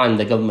by the time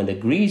the government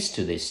agrees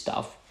to this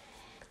stuff,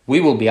 we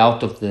will be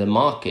out of the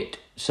market.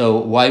 So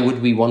why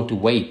would we want to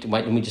wait?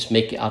 Why don't we just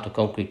make it out of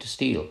concrete to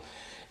steel?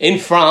 In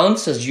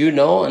France, as you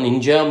know, and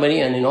in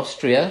Germany and in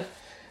Austria,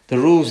 the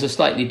rules are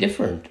slightly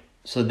different.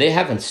 So they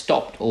haven't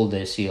stopped all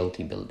their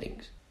CLT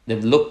buildings.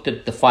 They've looked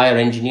at the fire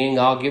engineering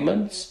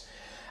arguments,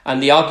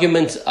 and the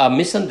arguments are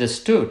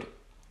misunderstood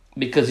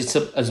because it's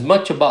as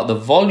much about the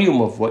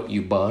volume of what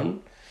you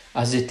burn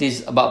as it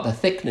is about the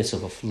thickness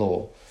of a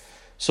floor.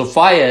 So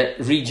fire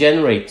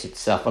regenerates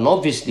itself, and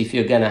obviously if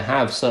you're going to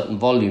have certain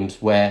volumes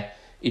where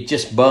it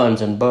just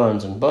burns and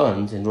burns and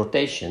burns in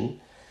rotation,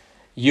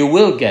 you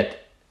will get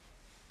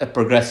a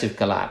progressive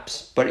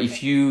collapse. But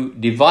if you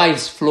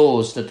devise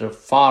floors that are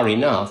far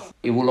enough,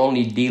 it will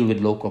only deal with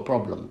local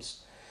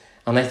problems.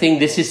 And I think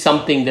this is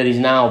something that is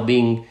now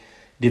being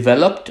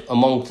developed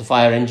amongst the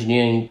fire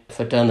engineering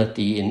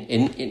fraternity.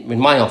 In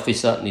my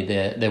office, certainly,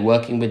 they're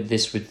working with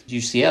this with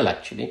UCL,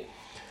 actually,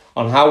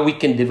 on how we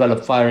can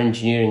develop fire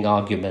engineering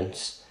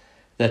arguments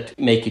that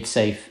make it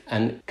safe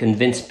and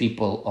convince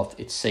people of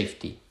its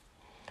safety.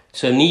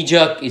 So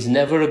knee-jerk is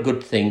never a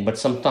good thing, but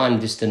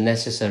sometimes it's the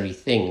necessary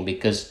thing,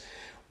 because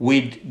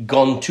we'd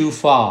gone too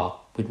far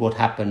with what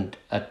happened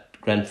at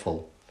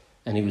Grenfell.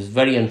 And it was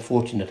very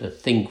unfortunate that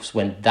things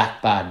went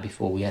that bad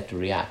before we had to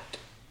react.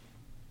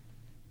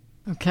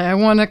 Okay, I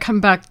want to come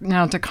back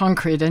now to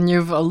concrete, and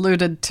you've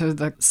alluded to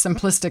the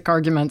simplistic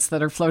arguments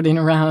that are floating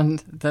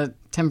around that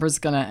timber's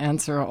going to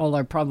answer all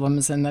our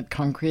problems and that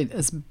concrete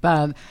is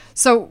bad.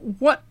 So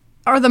what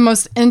are the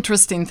most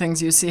interesting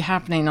things you see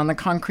happening on the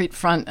concrete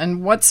front,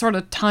 and what sort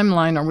of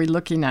timeline are we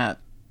looking at?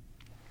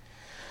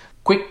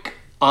 Quick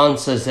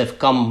answers have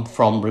come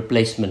from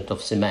replacement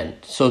of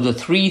cement. So the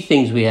three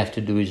things we have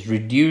to do is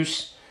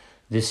reduce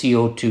the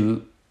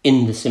CO2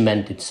 in the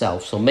cement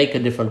itself, so make a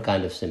different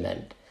kind of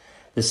cement.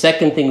 The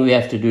second thing we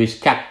have to do is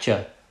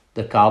capture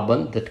the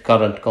carbon that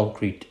current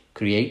concrete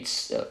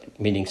creates,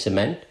 meaning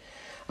cement.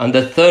 And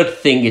the third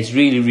thing is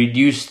really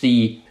reduce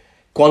the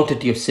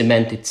quantity of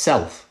cement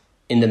itself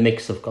in the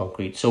mix of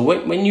concrete. So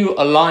when you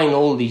align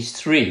all these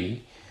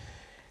three,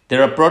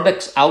 there are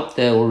products out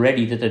there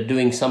already that are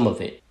doing some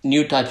of it.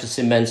 New types of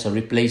cements are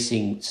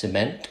replacing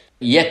cement,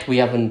 yet we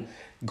haven't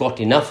got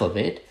enough of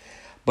it.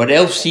 But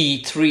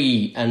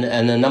LC3 and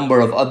a number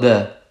of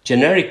other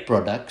generic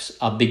products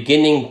are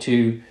beginning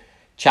to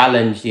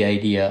challenge the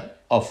idea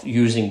of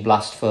using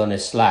blast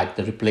furnace slag,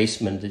 the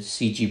replacement, the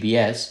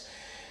CGBS,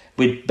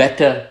 with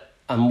better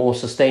and more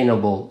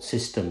sustainable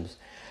systems.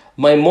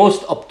 My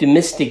most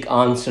optimistic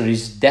answer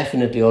is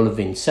definitely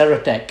olivine.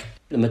 Ceratec,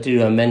 the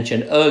material I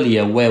mentioned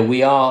earlier, where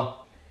we are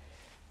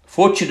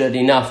fortunate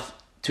enough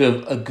to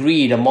have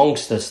agreed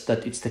amongst us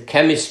that it's the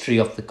chemistry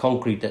of the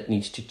concrete that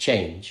needs to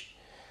change.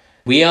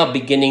 We are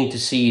beginning to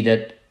see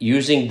that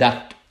using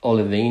that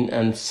olivine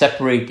and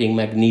separating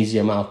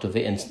magnesium out of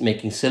it and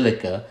making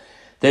silica,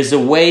 there's a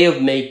way of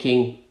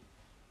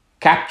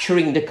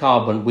capturing the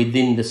carbon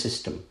within the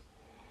system,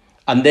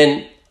 and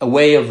then a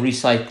way of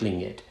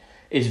recycling it.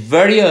 It's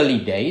very early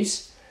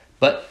days,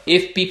 but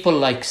if people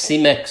like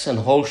Cemex and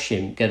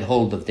Holcim get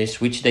hold of this,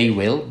 which they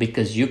will,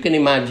 because you can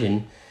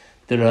imagine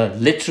there are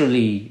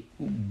literally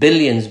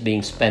billions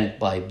being spent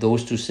by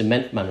those two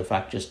cement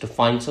manufacturers to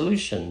find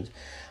solutions.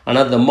 And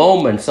at the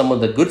moment, some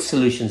of the good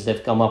solutions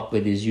they've come up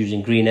with is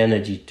using green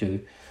energy to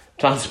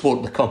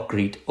transport the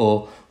concrete,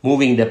 or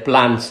moving the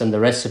plants and the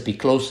recipe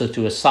closer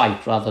to a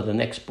site rather than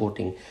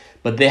exporting.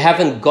 But they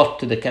haven't got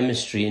to the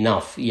chemistry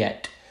enough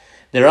yet.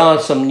 There are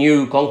some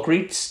new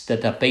concretes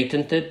that are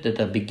patented that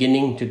are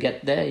beginning to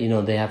get there. You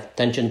know, they have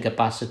tension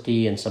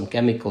capacity and some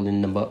chemical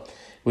in them, but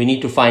we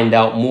need to find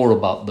out more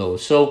about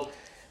those. So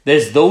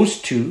there's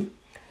those two.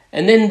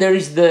 And then there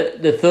is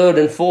the third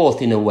and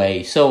fourth in a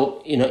way.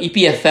 So, you know,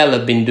 EPFL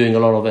have been doing a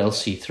lot of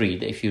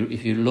LC3. If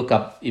you look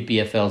up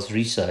EPFL's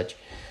research,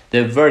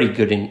 they're very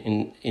good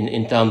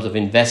in terms of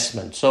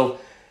investment. So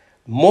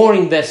more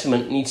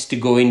investment needs to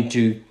go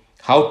into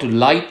how to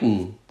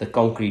lighten the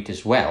concrete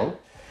as well.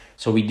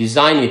 So we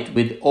design it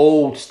with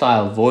old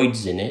style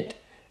voids in it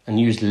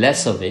and use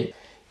less of it.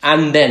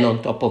 And then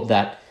on top of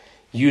that,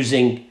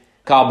 using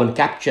carbon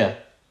capture,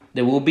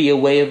 there will be a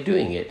way of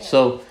doing it.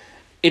 So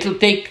it'll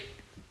take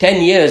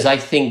 10 years, I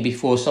think,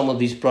 before some of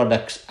these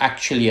products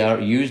actually are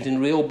used in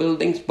real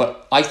buildings.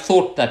 But I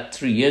thought that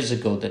 3 years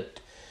ago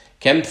that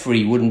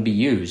chem-free wouldn't be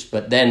used.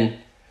 But then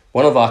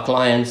one of our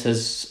clients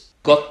has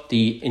got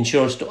the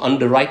insurance to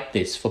underwrite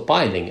this for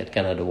piling at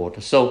Canada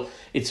Water. So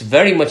it's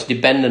very much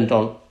dependent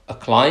on a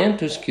client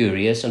who's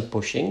curious and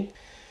pushing,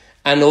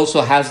 and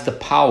also has the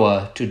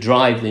power to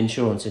drive the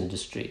insurance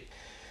industry.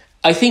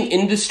 I think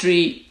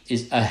industry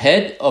is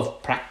ahead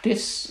of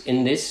practice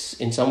in this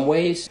in some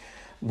ways.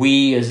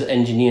 We as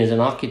engineers and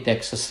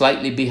architects are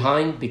slightly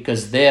behind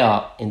because they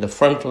are in the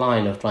front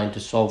line of trying to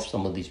solve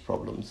some of these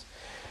problems.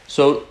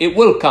 So it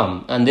will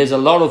come, and there's a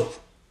lot of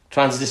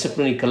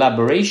transdisciplinary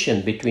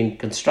collaboration between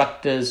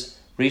constructors,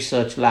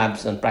 research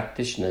labs and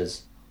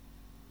practitioners.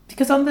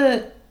 Because on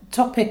the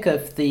topic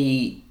of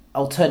the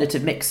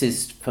alternative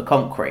mixes for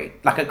concrete,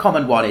 like a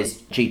common one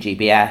is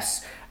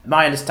GGBS.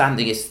 My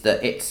understanding is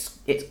that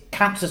it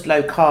counts as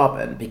low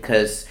carbon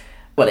because,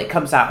 well, it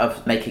comes out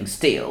of making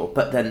steel,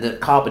 but then the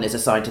carbon is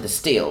assigned to the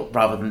steel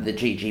rather than the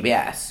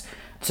GGBS.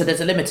 So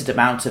there's a limited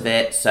amount of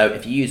it. So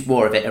if you use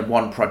more of it in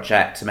one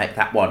project to make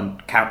that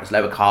one count as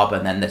lower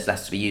carbon, then there's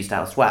less to be used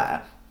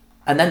elsewhere.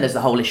 And then there's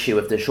the whole issue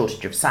of the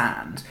shortage of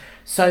sand.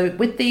 So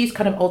with these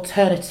kind of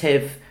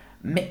alternative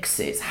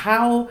mixes,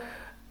 how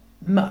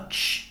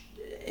much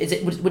is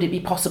it? Would it be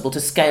possible to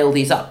scale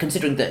these up,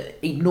 considering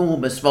the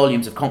enormous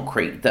volumes of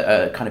concrete that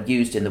are kind of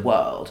used in the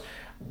world?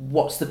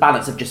 What's the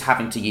balance of just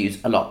having to use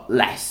a lot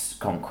less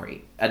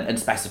concrete and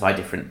specify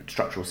different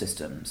structural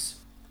systems?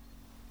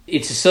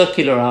 It's a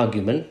circular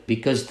argument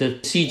because the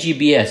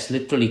CGBS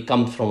literally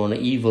comes from an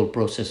evil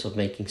process of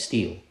making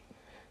steel.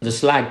 The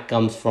slag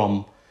comes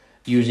from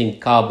using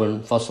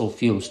carbon fossil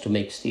fuels to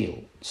make steel.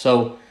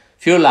 So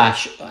fuel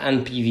ash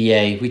and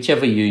PVA,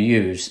 whichever you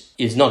use,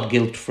 is not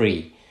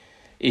guilt-free.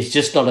 It's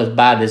just not as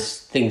bad as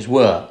things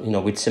were,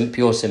 with some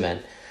pure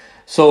cement.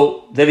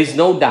 So there is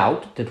no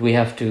doubt that we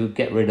have to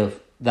get rid of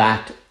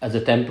that as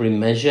a temporary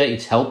measure.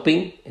 It's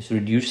helping, it's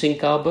reducing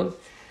carbon.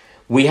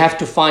 We have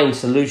to find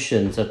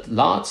solutions at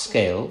large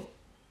scale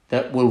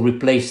that will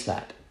replace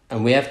that.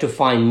 And we have to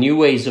find new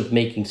ways of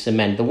making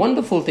cement. The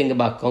wonderful thing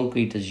about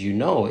concrete, as you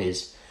know,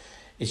 is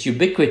its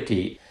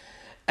ubiquity.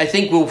 I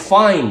think we'll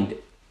find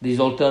these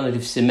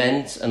alternative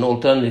cements and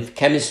alternative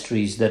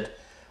chemistries that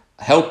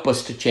help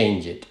us to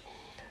change it.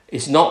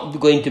 It's not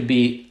going to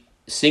be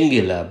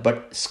singular,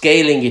 but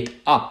scaling it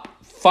up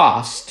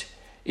fast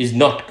is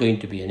not going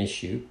to be an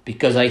issue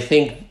because I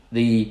think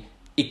the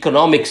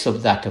economics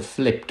of that have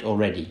flipped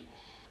already.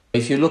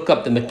 If you look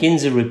up the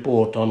McKinsey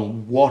report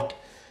on what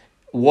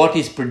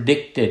is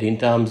predicted in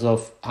terms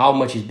of how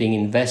much is being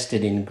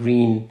invested in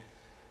green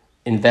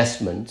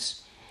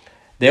investments,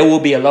 there will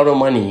be a lot of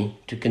money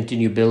to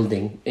continue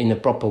building in a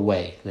proper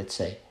way, let's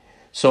say.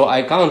 So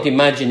I can't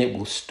imagine it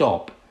will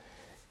stop.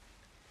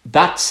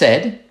 That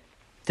said,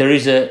 there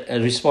is a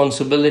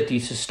responsibility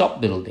to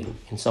stop building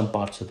in some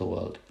parts of the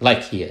world,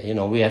 like here.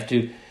 We have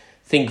to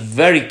think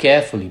very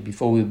carefully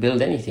before we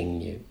build anything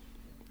new.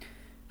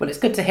 Well, it's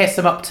good to hear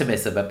some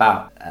optimism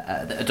about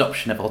the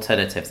adoption of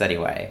alternatives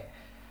anyway.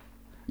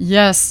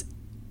 Yes,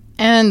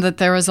 and that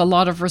there is a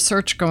lot of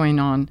research going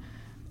on.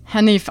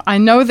 Hanif, I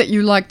know that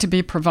you like to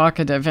be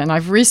provocative, and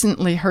I've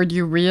recently heard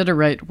you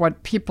reiterate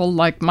what people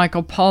like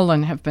Michael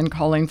Pollan have been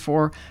calling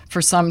for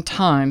some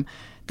time,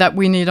 that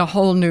we need a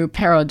whole new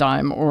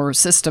paradigm or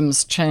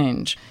systems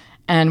change,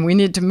 and we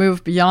need to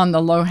move beyond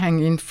the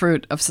low-hanging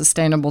fruit of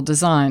sustainable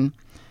design.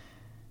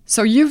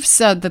 So you've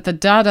said that the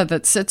data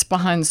that sits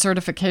behind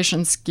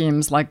certification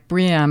schemes like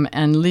BREEAM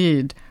and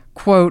LEED,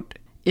 quote,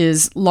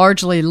 is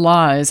largely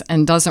lies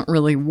and doesn't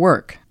really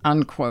work,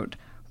 unquote.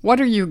 What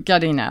are you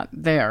getting at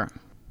there?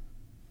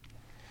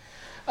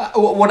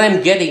 What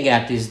I'm getting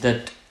at is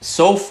that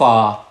so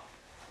far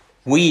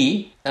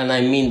we, and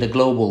I mean the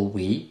global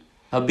we,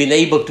 have been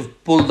able to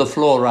pull the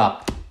floor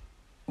up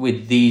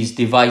with these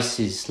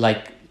devices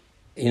like,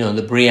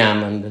 the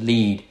BREEAM and the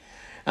LEED.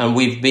 And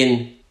we've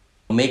been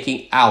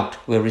making out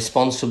we're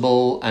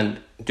responsible and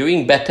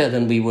doing better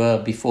than we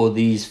were before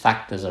these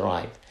factors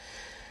arrived.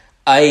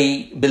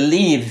 I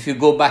believe if you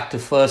go back to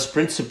first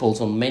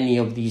principles on many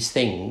of these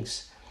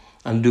things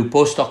and do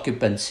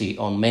post-occupancy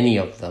on many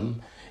of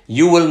them,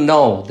 you will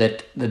know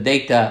that the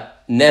data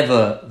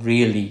never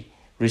really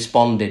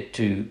responded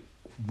to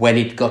when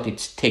it got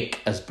its tick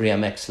as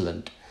BREEAM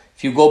Excellent.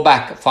 If you go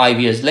back 5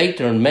 years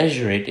later and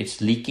measure it, it's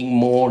leaking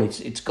more,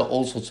 it's got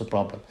all sorts of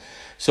problems.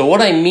 So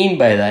what I mean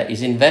by that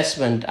is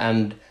investment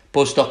and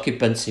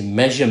post-occupancy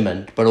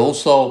measurement, but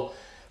also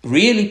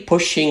really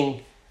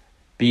pushing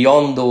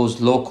beyond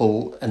those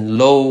local and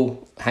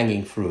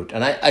low-hanging fruit.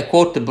 And I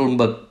quote the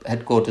Bloomberg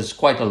headquarters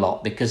quite a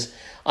lot because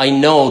I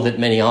know that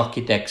many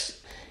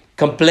architects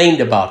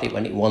complained about it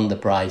when it won the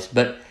prize,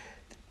 but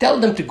tell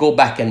them to go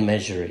back and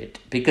measure it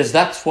because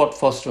that's what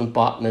Foster &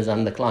 Partners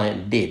and the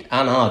client did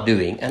and are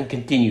doing and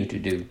continue to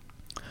do.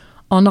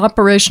 On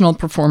operational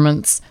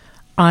performance,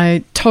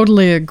 I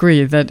totally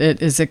agree that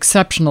it is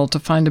exceptional to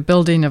find a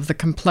building of the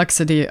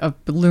complexity of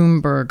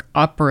Bloomberg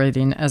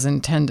operating as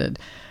intended.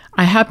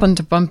 I happened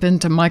to bump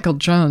into Michael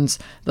Jones,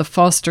 the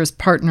Foster's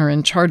partner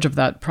in charge of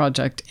that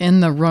project,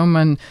 in the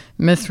Roman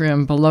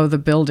Mithraeum below the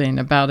building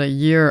about a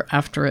year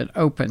after it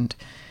opened.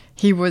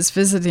 He was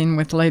visiting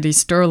with Lady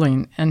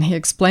Stirling, and he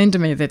explained to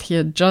me that he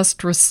had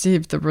just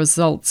received the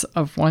results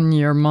of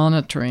 1-year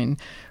monitoring,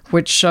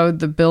 which showed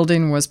the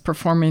building was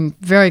performing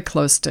very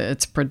close to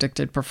its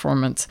predicted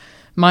performance.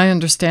 My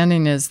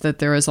understanding is that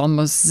there is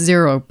almost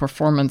zero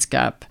performance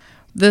gap.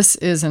 This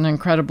is an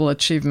incredible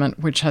achievement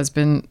which has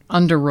been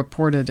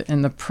underreported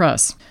in the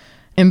press.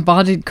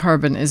 Embodied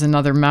carbon is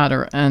another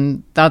matter,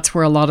 and that's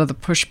where a lot of the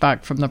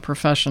pushback from the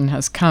profession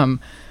has come,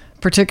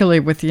 particularly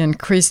with the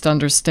increased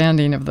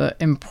understanding of the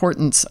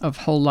importance of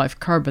whole-life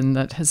carbon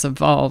that has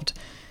evolved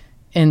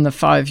in the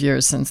 5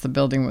 years since the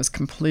building was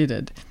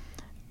completed.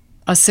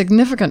 A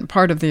significant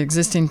part of the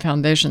existing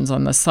foundations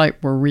on the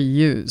site were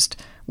reused,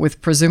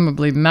 with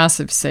presumably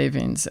massive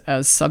savings,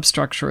 as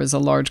substructure is a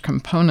large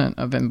component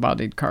of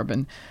embodied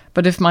carbon.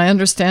 But if my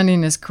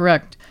understanding is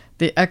correct,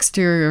 the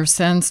exterior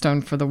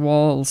sandstone for the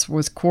walls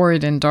was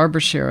quarried in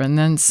Derbyshire and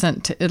then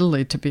sent to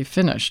Italy to be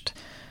finished,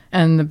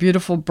 and the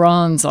beautiful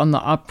bronze on the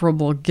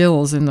operable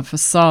gills in the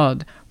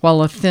facade,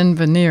 while a thin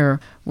veneer,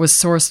 was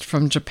sourced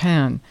from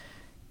Japan.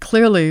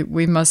 Clearly,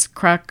 we must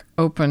crack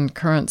open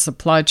current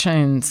supply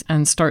chains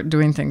and start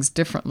doing things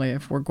differently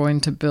if we're going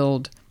to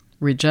build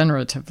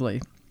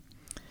regeneratively.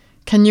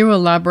 Can you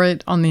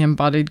elaborate on the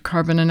embodied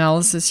carbon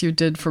analysis you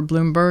did for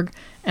Bloomberg,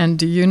 and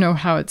do you know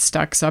how it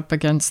stacks up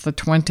against the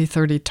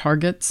 2030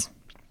 targets?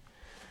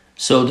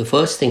 So the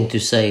first thing to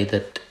say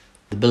that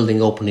the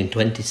building opened in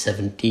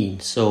 2017,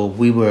 so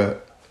we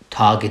were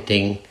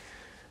targeting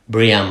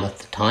BREEAM at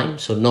the time,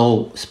 so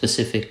no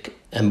specific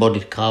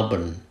embodied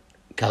carbon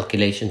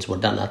calculations were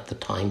done at the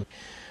time.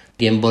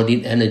 The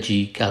embodied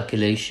energy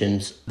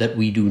calculations that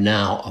we do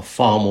now are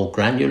far more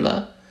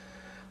granular.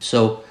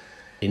 So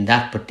in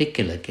that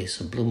particular case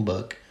of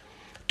Bloomberg,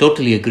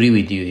 totally agree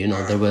with you.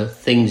 There were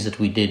things that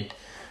we did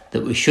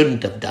that we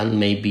shouldn't have done,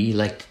 maybe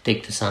like to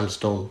take the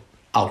sandstone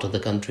out of the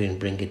country and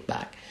bring it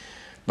back.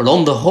 But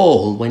on the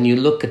whole, when you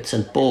look at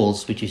St.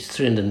 Paul's, which is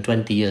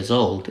 320 years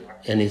old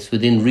and is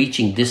within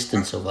reaching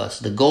distance of us,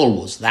 the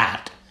goal was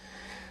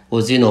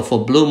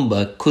for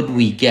Bloomberg, could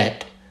we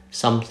get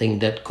something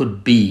that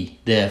could be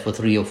there for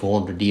 300 or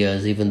 400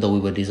 years, even though we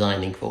were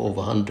designing for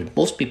over 100.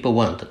 Most people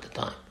weren't at the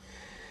time.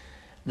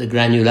 The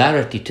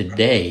granularity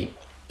today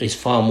is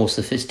far more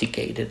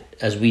sophisticated.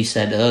 As we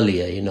said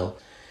earlier,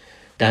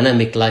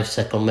 dynamic life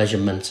cycle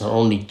measurements are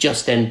only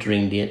just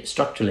entering the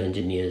structural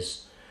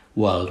engineers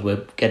world.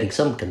 We're getting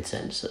some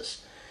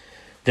consensus.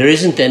 There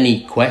isn't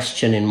any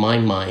question in my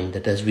mind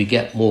that as we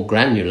get more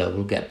granular,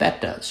 we'll get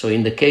better. So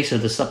in the case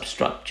of the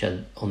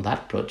substructure on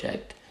that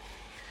project,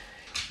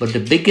 but the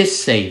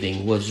biggest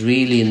saving was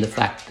really in the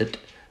fact that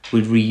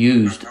we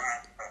reused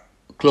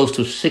close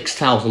to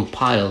 6,000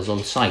 piles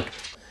on site.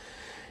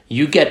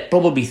 You get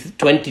probably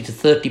 20 to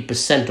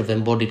 30% of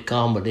embodied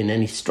carbon in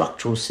any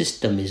structural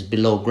system is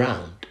below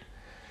ground.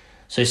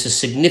 So it's a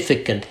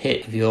significant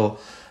hit if you're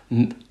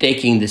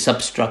taking the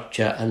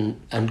substructure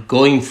and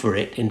going for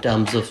it in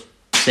terms of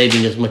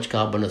saving as much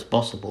carbon as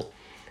possible.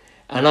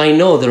 And I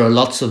know there are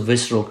lots of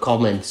visceral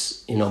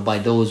comments, by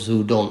those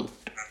who don't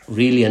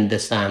really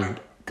understand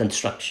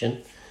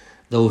construction,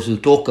 those who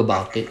talk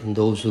about it and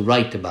those who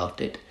write about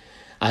it.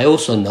 I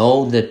also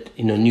know that,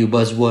 new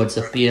buzzwords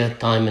appear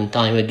time and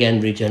time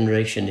again.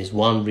 Regeneration is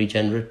one.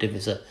 Regenerative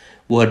is a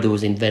word that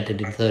was invented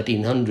in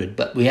 1300.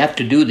 But we have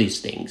to do these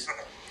things.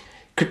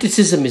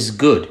 Criticism is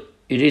good.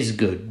 It is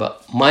good.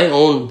 But my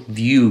own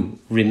view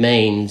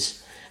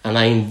remains, and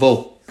I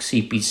invoke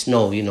C.P.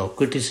 Snow,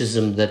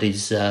 criticism that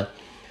is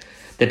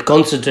that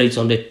concentrates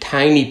on the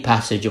tiny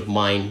passage of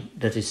mind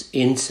that is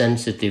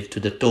insensitive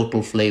to the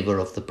total flavor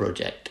of the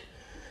project.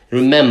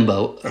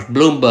 Remember,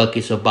 Bloomberg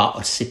is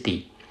about a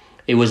city.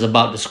 It was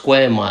about the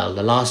square mile,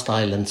 the last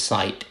island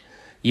site.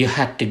 You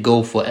had to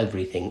go for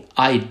everything.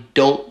 I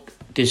don't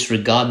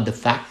disregard the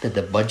fact that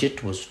the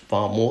budget was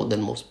far more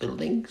than most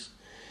buildings.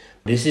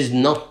 This is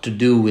not to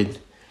do with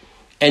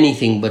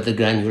anything but the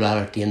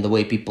granularity and the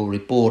way people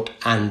report,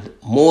 and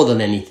more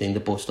than anything, the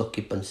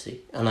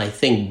post-occupancy. And I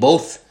think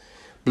both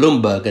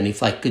Bloomberg and,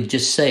 if I could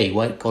just say,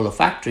 White Collar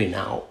Factory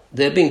now,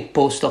 they're being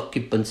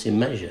post-occupancy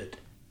measured.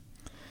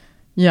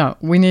 Yeah,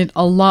 we need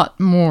a lot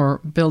more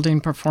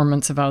building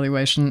performance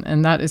evaluation,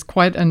 and that is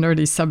quite a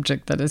nerdy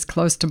subject that is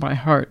close to my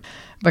heart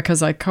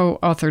because I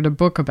co-authored a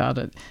book about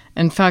it.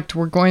 In fact,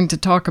 we're going to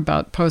talk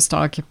about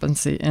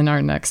post-occupancy in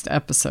our next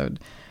episode.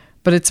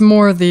 But it's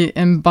more the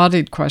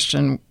embodied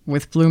question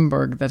with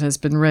Bloomberg that has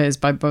been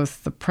raised by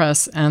both the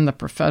press and the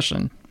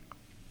profession.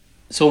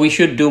 So we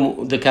should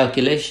do the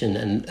calculation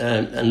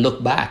and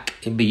look back.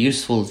 It'd be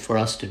useful for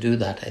us to do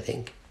that, I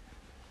think.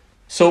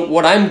 So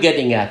what I'm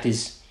getting at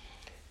is,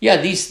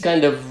 these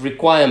kind of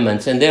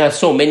requirements, and there are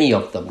so many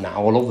of them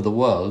now all over the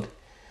world,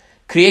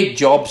 create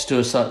jobs to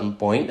a certain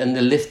point and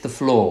they lift the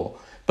floor,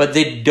 but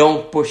they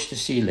don't push the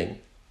ceiling.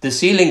 The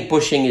ceiling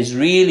pushing is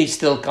really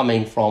still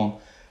coming from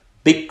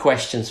big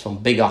questions from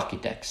big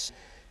architects.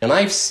 And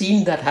I've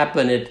seen that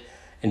happen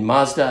in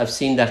Mazda, I've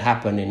seen that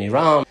happen in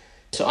Iran.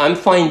 So I'm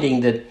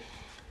finding that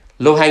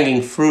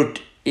low-hanging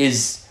fruit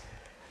is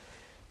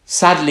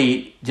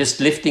sadly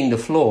just lifting the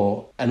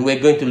floor, and we're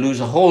going to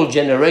lose a whole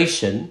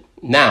generation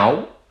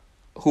now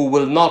who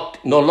will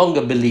no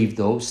longer believe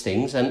those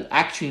things and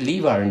actually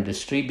leave our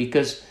industry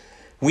because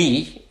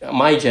we,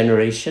 my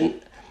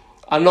generation,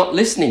 are not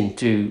listening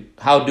to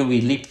how do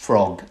we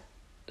leapfrog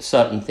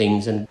certain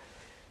things. And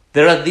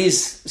there are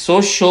these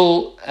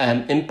social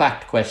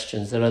impact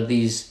questions, there are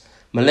these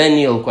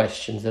millennial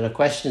questions, there are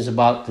questions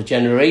about the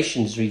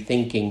generations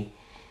rethinking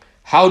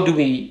how do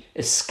we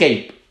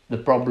escape the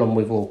problem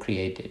we've all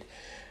created.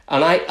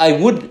 And I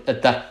would,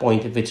 at that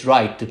point, if it's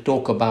right, to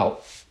talk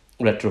about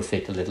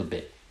retrofit a little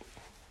bit.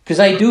 Because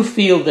I do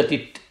feel that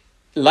it,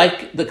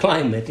 like the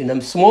climate, in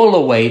a smaller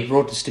way, it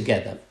brought us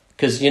together.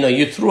 Because,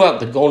 you threw out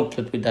the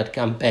gauntlet with that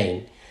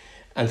campaign.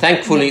 And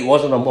thankfully, it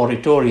wasn't a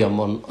moratorium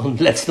on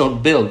let's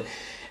not build.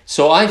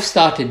 So I've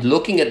started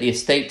looking at the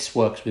estates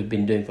works we've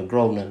been doing for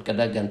Grosvenor and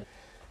Cadogan,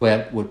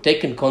 where we've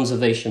taken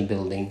conservation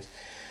buildings.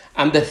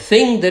 And the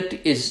thing that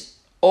is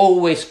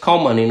always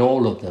common in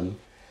all of them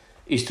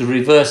is to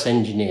reverse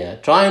engineer,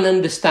 try and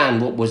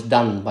understand what was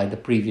done by the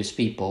previous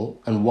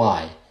people and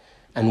why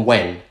and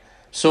when.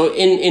 So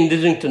in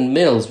Diddington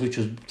Mills, which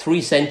was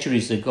 3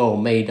 centuries ago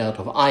made out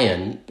of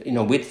iron,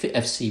 with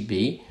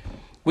FCB,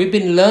 we've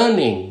been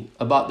learning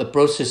about the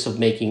process of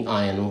making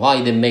iron,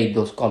 why they made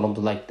those columns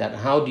like that,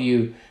 how do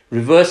you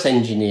reverse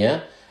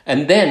engineer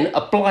and then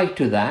apply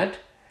to that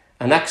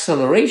an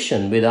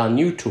acceleration with our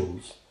new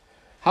tools.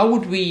 How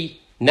would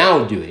we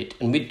now do it?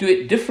 And we do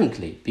it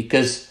differently,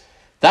 because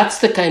that's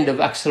the kind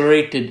of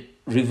accelerated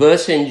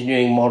reverse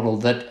engineering model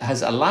that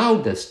has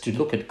allowed us to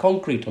look at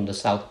concrete on the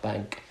South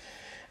Bank.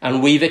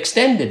 And we've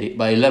extended it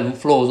by 11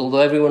 floors, although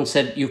everyone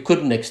said you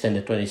couldn't extend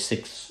a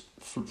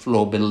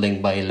 26-floor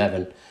building by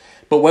 11.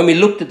 But when we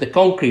looked at the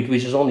concrete,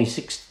 which is only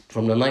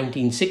from the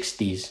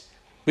 1960s,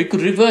 we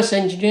could reverse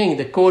engineering.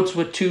 The codes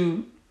were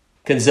too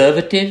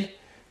conservative.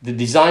 The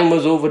design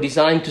was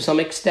over-designed to some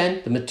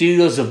extent. The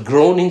materials have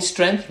grown in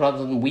strength rather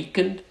than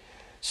weakened.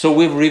 So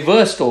we've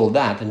reversed all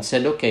that and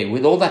said, okay,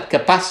 with all that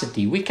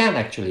capacity, we can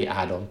actually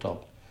add on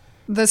top.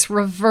 This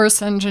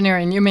reverse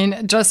engineering, you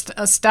mean just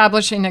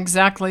establishing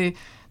exactly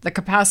the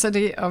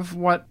capacity of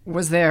what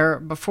was there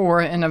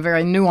before in a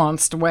very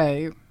nuanced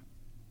way?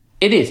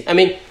 It is. I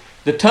mean,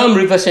 the term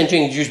reverse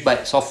engineering is used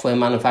by software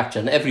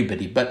manufacturers and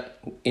everybody, but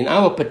in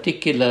our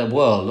particular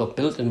world or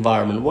built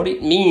environment, what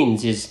it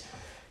means is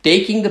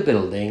taking the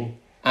building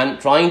and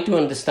trying to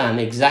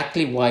understand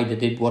exactly why they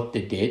did what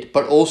they did,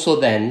 but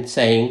also then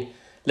saying,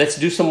 let's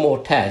do some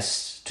more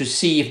tests to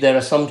see if their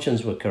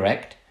assumptions were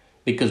correct,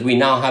 because we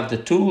now have the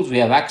tools, we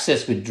have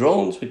access with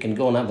drones, we can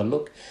go and have a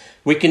look.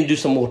 We can do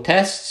some more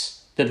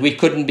tests that we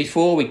couldn't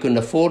before, we couldn't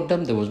afford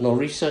them, there was no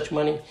research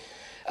money.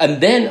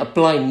 And then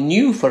apply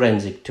new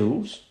forensic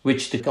tools,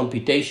 which the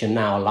computation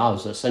now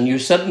allows us. And you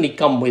suddenly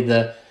come with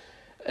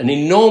an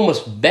enormous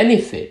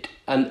benefit.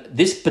 And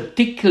this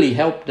particularly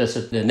helped us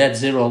at the net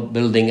zero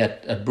building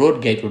at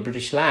Broadgate with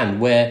British Land,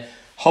 where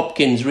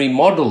Hopkins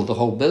remodeled the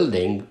whole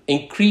building,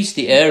 increased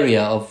the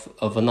area of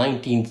a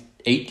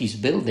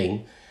 1980s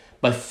building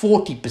by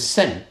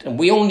 40%. And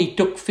we only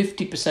took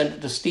 50%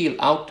 of the steel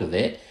out of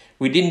it.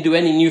 We didn't do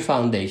any new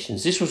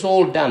foundations. This was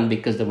all done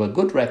because there were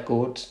good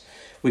records.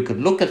 We could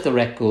look at the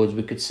records.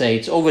 We could say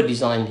it's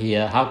over-designed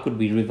here. How could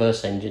we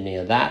reverse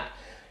engineer that?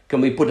 Can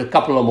we put a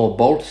couple of more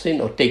bolts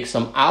in or take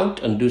some out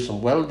and do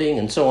some welding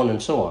and so on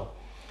and so on?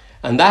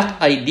 And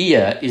that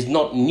idea is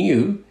not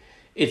new.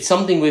 It's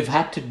something we've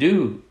had to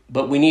do,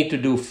 but we need to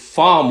do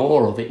far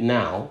more of it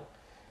now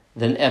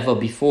than ever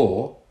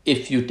before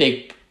if you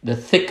take the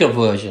thicker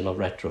version of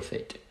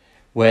retrofit,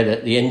 where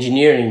the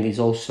engineering is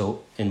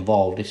also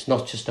involved. It's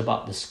not just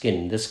about the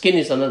skin. The skin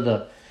is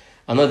another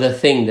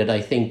thing that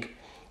I think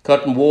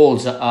curtain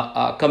walls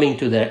are coming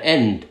to their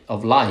end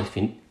of life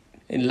in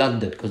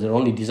London, because they're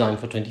only designed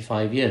for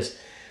 25 years.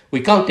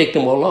 We can't take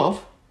them all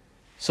off.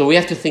 So we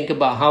have to think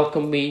about how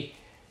can we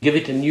give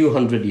it a new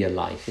 100-year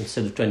life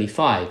instead of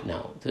 25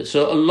 now.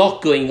 So a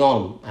lot going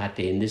on,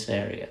 Hattie, in this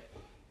area.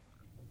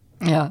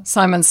 Yeah,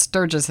 Simon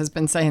Sturgis has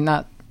been saying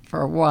that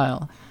for a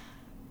while.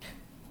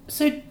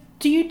 So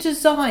do you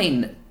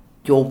design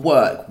your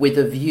work with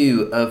a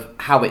view of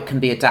how it can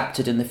be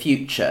adapted in the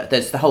future?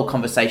 There's the whole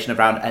conversation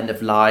around end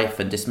of life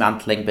and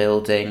dismantling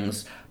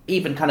buildings,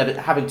 even kind of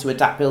having to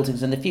adapt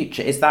buildings in the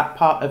future. Is that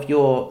part of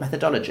your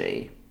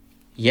methodology?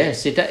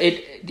 Yes,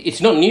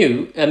 it's not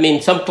new. I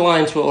mean, some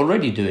clients were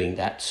already doing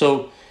that.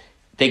 So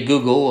take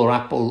Google or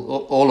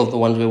Apple, all of the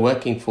ones we're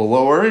working for were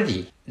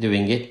already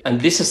doing it. And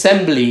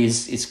disassembly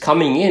is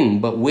coming in,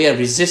 but we're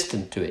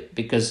resistant to it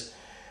because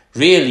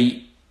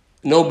really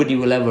nobody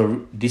will ever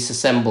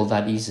disassemble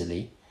that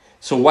easily.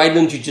 So why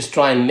don't you just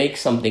try and make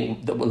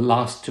something that will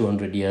last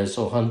 200 years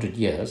or 100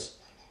 years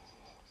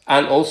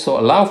and also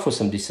allow for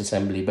some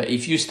disassembly? But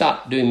if you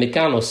start doing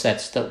Meccano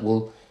sets that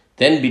will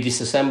then be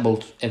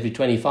disassembled every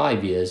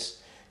 25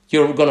 years,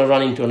 you're going to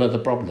run into another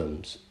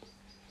problems.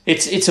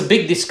 It's a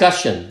big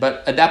discussion,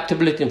 but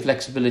adaptability and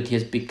flexibility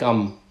has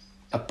become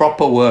a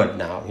proper word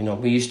now. You know,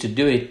 we used to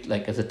do it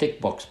like as a tick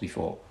box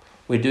before.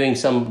 We're doing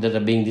some that are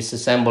being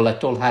disassembled. I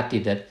told Hattie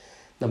that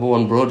number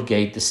 1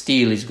 Broadgate, the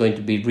steel is going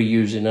to be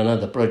reused in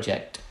another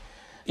project.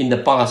 In the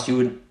past,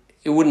 you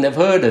wouldn't have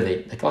heard of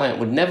it. The client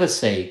would never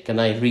say, can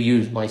I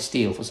reuse my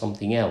steel for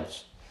something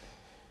else?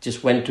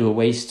 Just went to a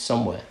waste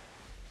somewhere.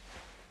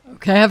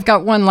 Okay, I've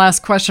got one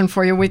last question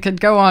for you. We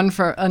could go on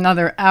for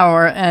another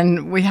hour,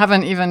 and we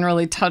haven't even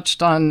really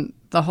touched on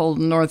the whole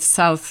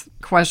north-south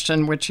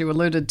question, which you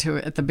alluded to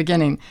at the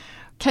beginning.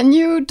 Can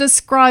you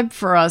describe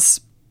for us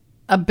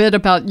a bit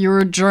about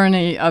your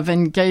journey of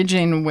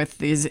engaging with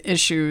these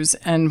issues,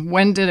 and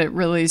when did it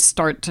really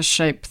start to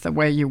shape the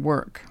way you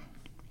work?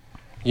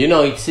 You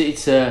know,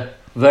 it's a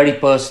very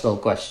personal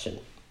question.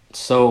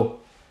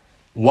 So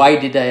why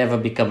did I ever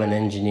become an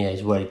engineer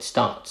is where it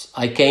starts.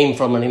 I came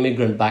from an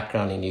immigrant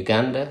background in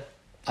Uganda.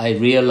 I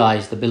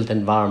realized the built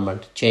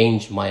environment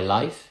changed my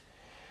life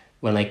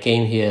when I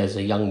came here as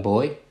a young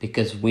boy,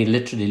 because we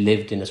literally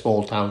lived in a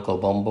small town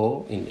called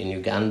Bombo in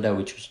Uganda,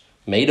 which was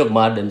made of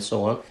mud and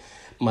so on.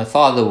 My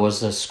father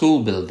was a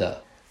school builder,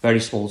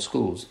 very small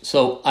schools.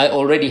 So I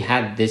already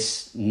had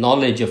this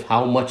knowledge of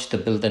how much the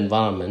built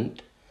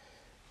environment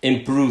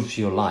improves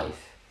your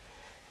life.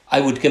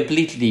 I would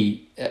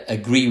completely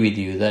agree with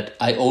you that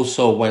I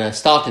also, when I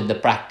started the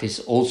practice,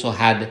 also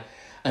had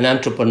an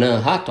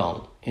entrepreneur hat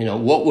on. You know,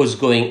 what was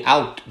going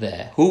out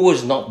there? Who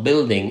was not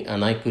building?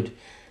 And I could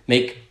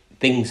make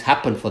things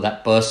happen for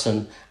that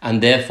person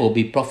and therefore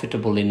be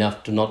profitable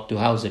enough to not do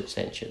house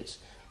extensions.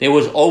 There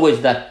was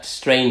always that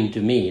strain to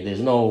me.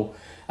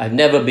 I've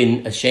never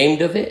been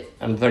ashamed of it.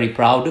 I'm very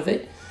proud of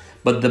it.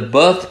 But the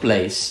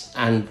birthplace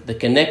and the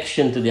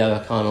connection to the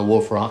Aga Khan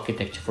Award for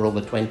Architecture for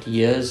over 20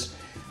 years,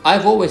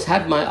 I've always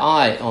had my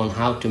eye on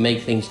how to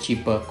make things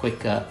cheaper,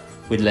 quicker,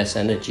 with less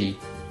energy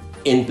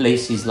in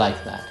places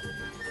like that.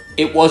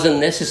 It wasn't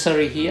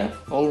necessary here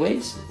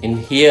always. In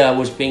here, I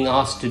was being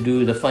asked to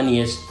do the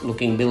funniest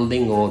looking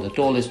building or the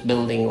tallest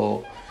building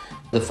or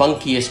the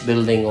funkiest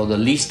building or the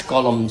least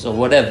columns or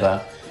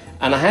whatever.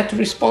 And I had to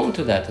respond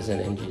to that as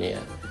an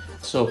engineer.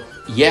 So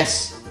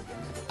yes,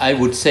 I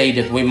would say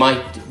that we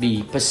might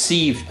be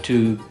perceived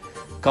to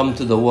come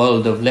to the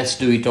world of let's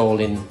do it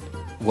all in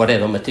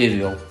whatever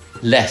material,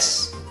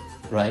 less,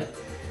 right?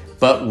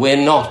 But we're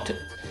not.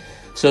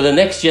 So the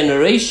next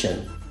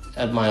generation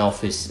at my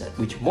office,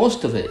 which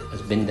most of it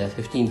has been there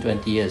 15,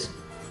 20 years,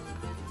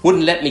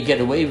 wouldn't let me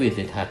get away with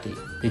it, Hattie.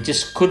 They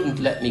just couldn't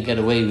let me get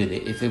away with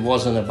it if it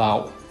wasn't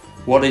about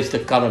what is the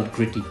current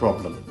gritty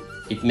problem.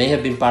 It may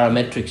have been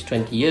parametrics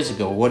 20 years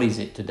ago. What is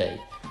it today?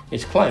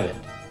 It's climate.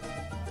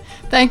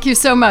 Thank you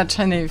so much,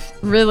 Hanif.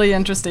 Really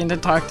interesting to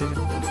talk to you.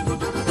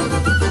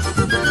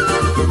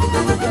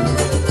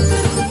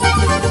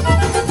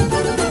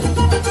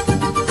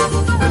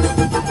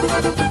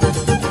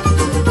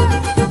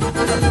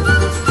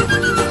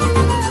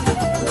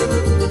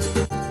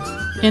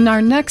 In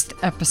our next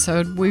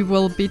episode, we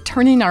will be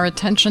turning our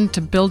attention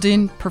to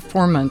building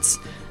performance,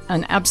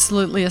 an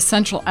absolutely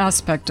essential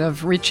aspect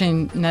of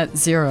reaching net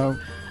zero.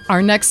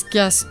 Our next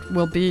guest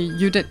will be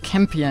Judith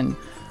Kempion.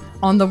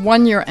 On the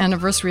 1-year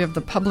anniversary of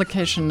the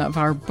publication of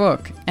our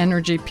book,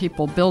 Energy,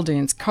 People,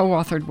 Buildings,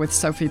 co-authored with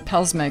Sophie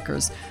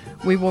Pelsmakers,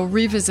 we will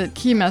revisit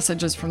key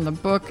messages from the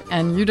book,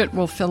 and Judith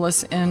will fill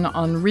us in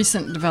on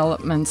recent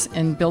developments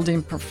in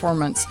building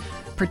performance,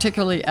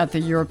 particularly at the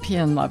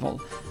European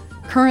level.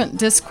 Current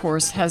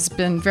discourse has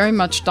been very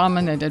much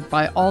dominated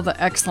by all the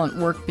excellent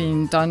work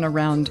being done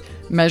around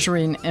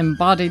measuring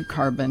embodied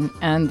carbon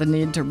and the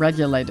need to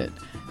regulate it.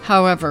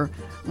 However,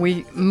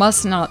 we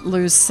must not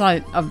lose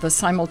sight of the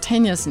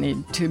simultaneous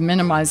need to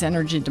minimize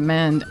energy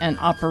demand and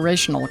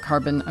operational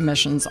carbon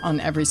emissions on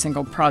every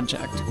single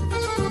project.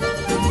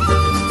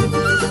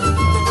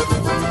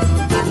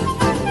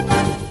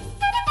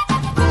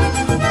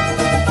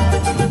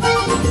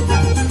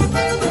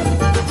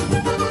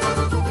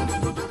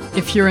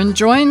 If you're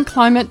enjoying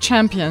Climate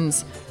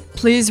Champions,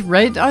 please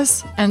rate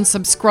us and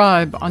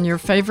subscribe on your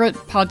favorite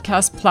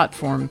podcast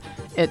platform.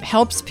 It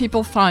helps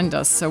people find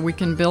us so we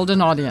can build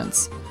an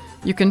audience.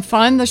 You can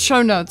find the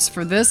show notes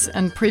for this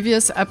and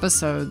previous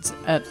episodes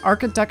at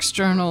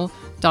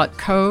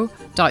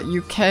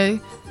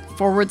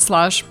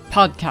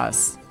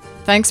architectsjournal.co.uk/podcasts.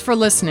 Thanks for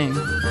listening.